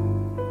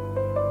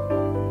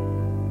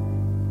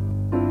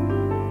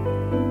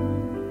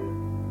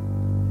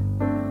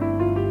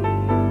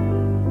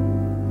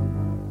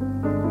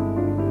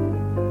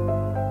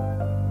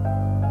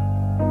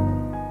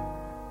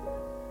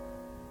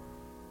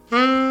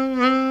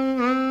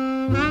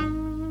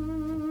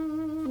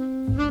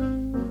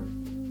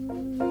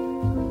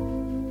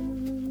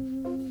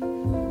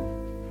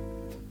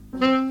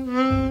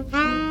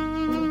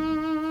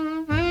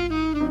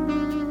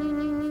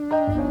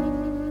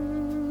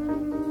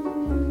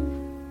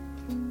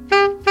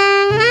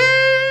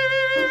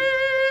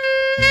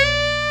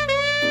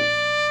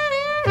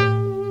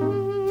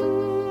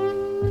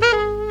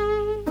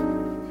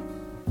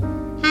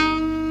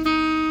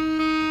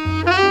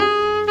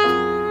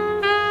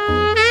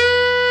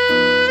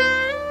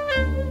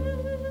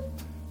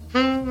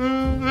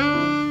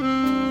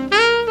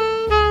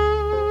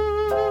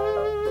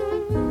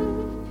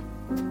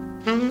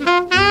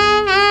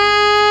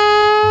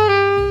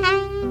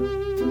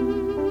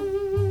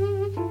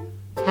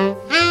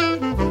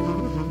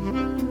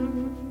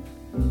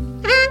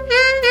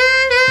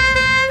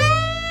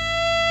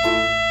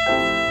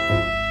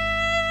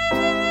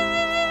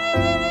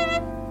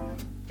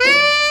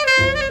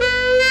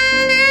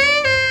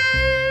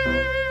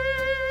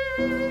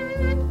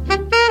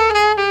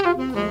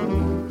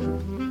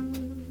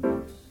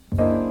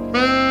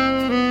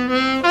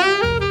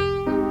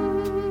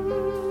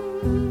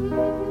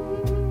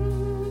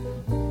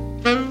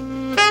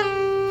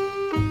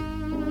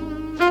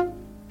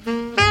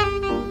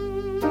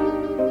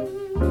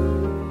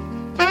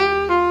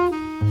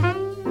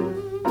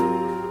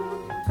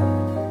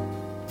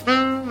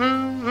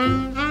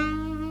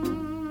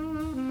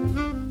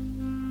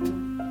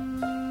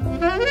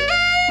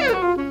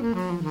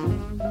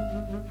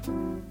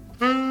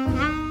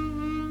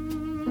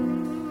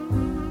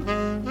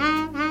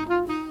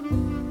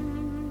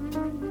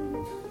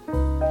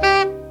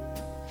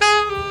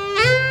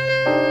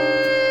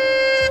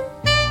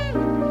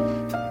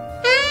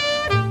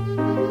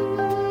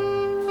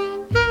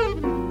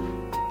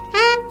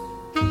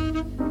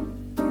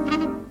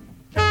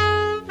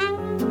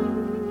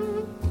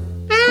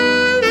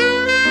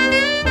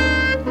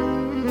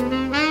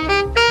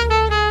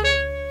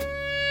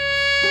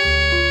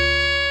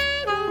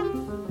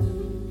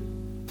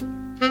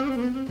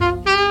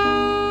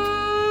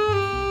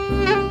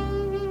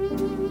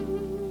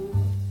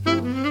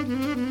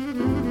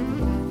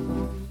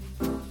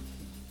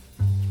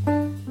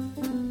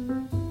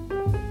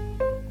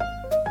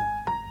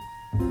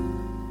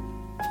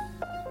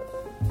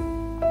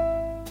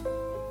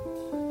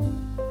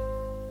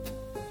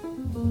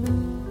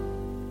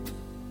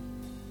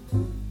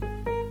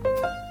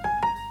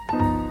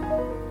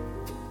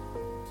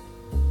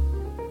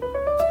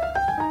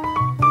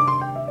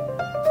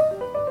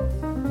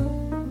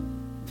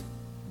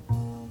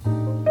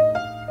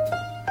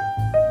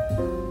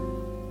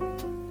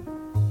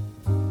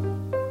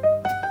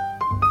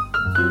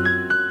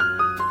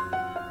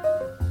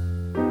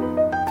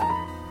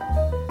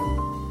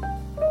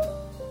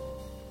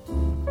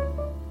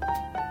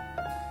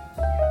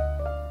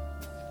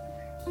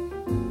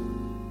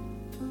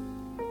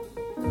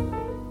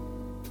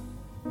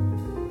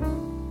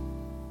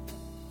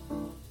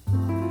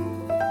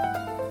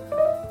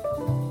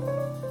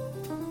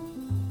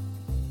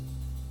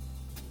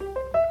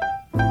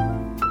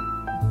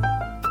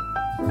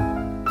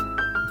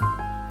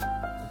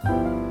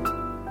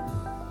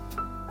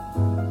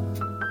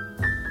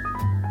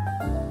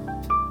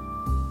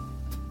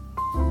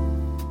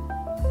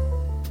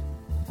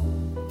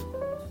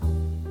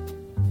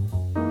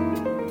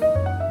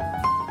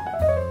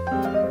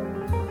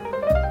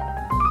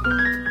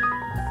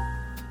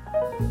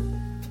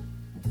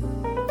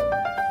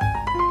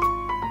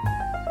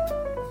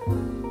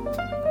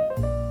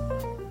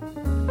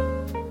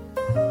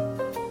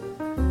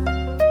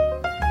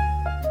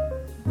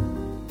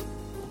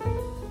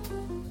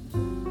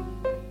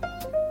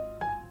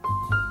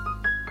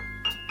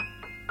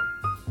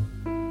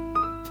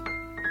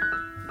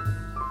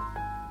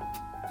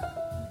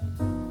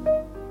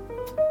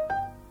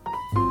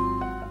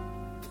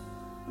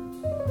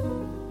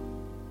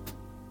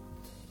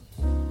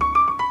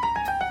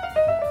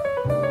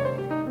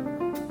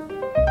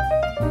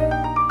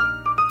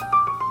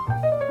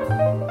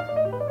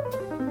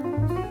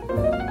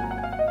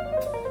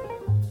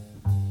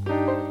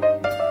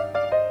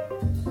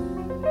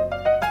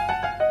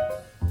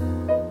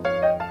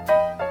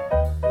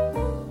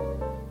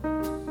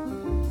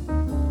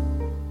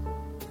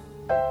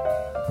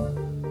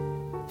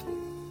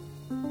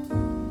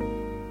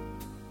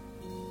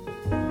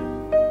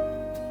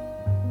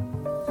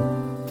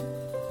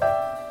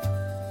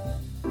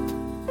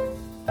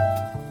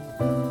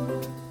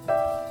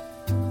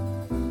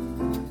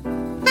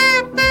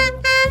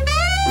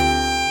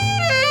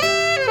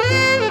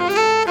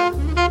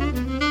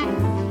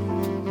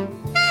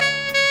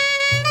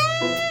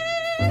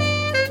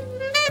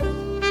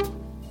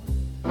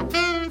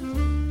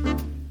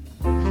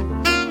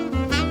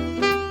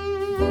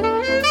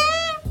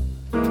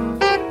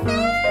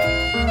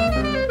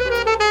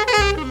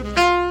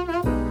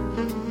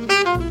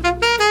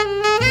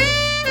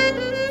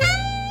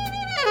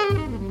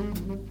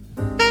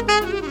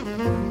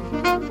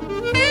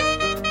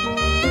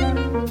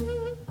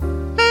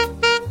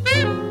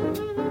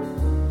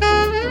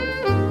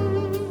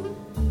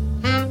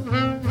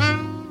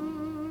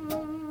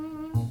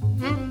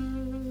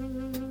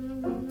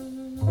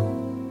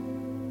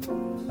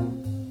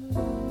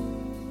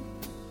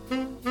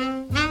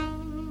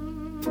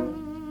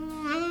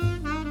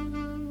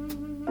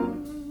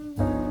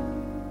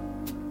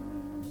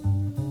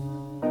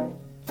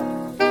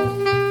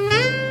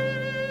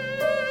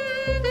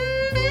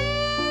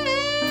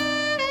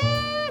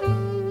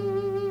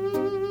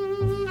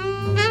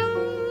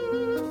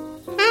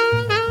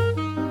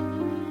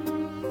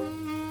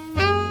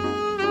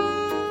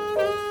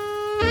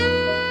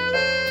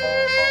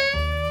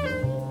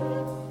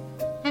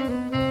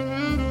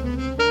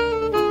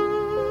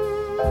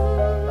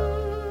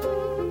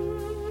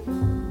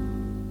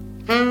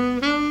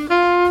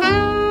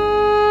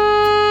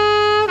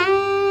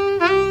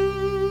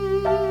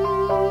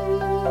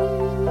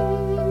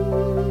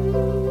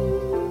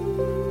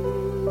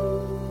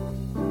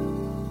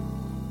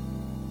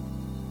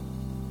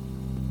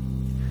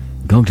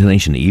 Cocktail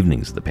Nation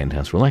evenings at the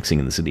Penthouse, relaxing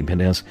in the Sydney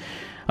Penthouse,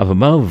 up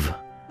above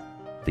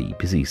the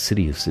busy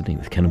city of Sydney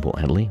with Cannonball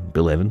Adderley,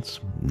 Bill Evans.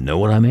 Know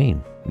what I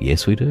mean?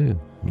 Yes, we do.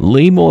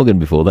 Lee Morgan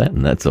before that,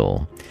 and that's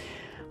all.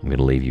 I'm going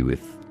to leave you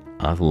with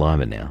Arthur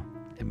Lyman now,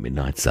 at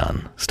Midnight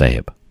Sun. Stay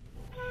up.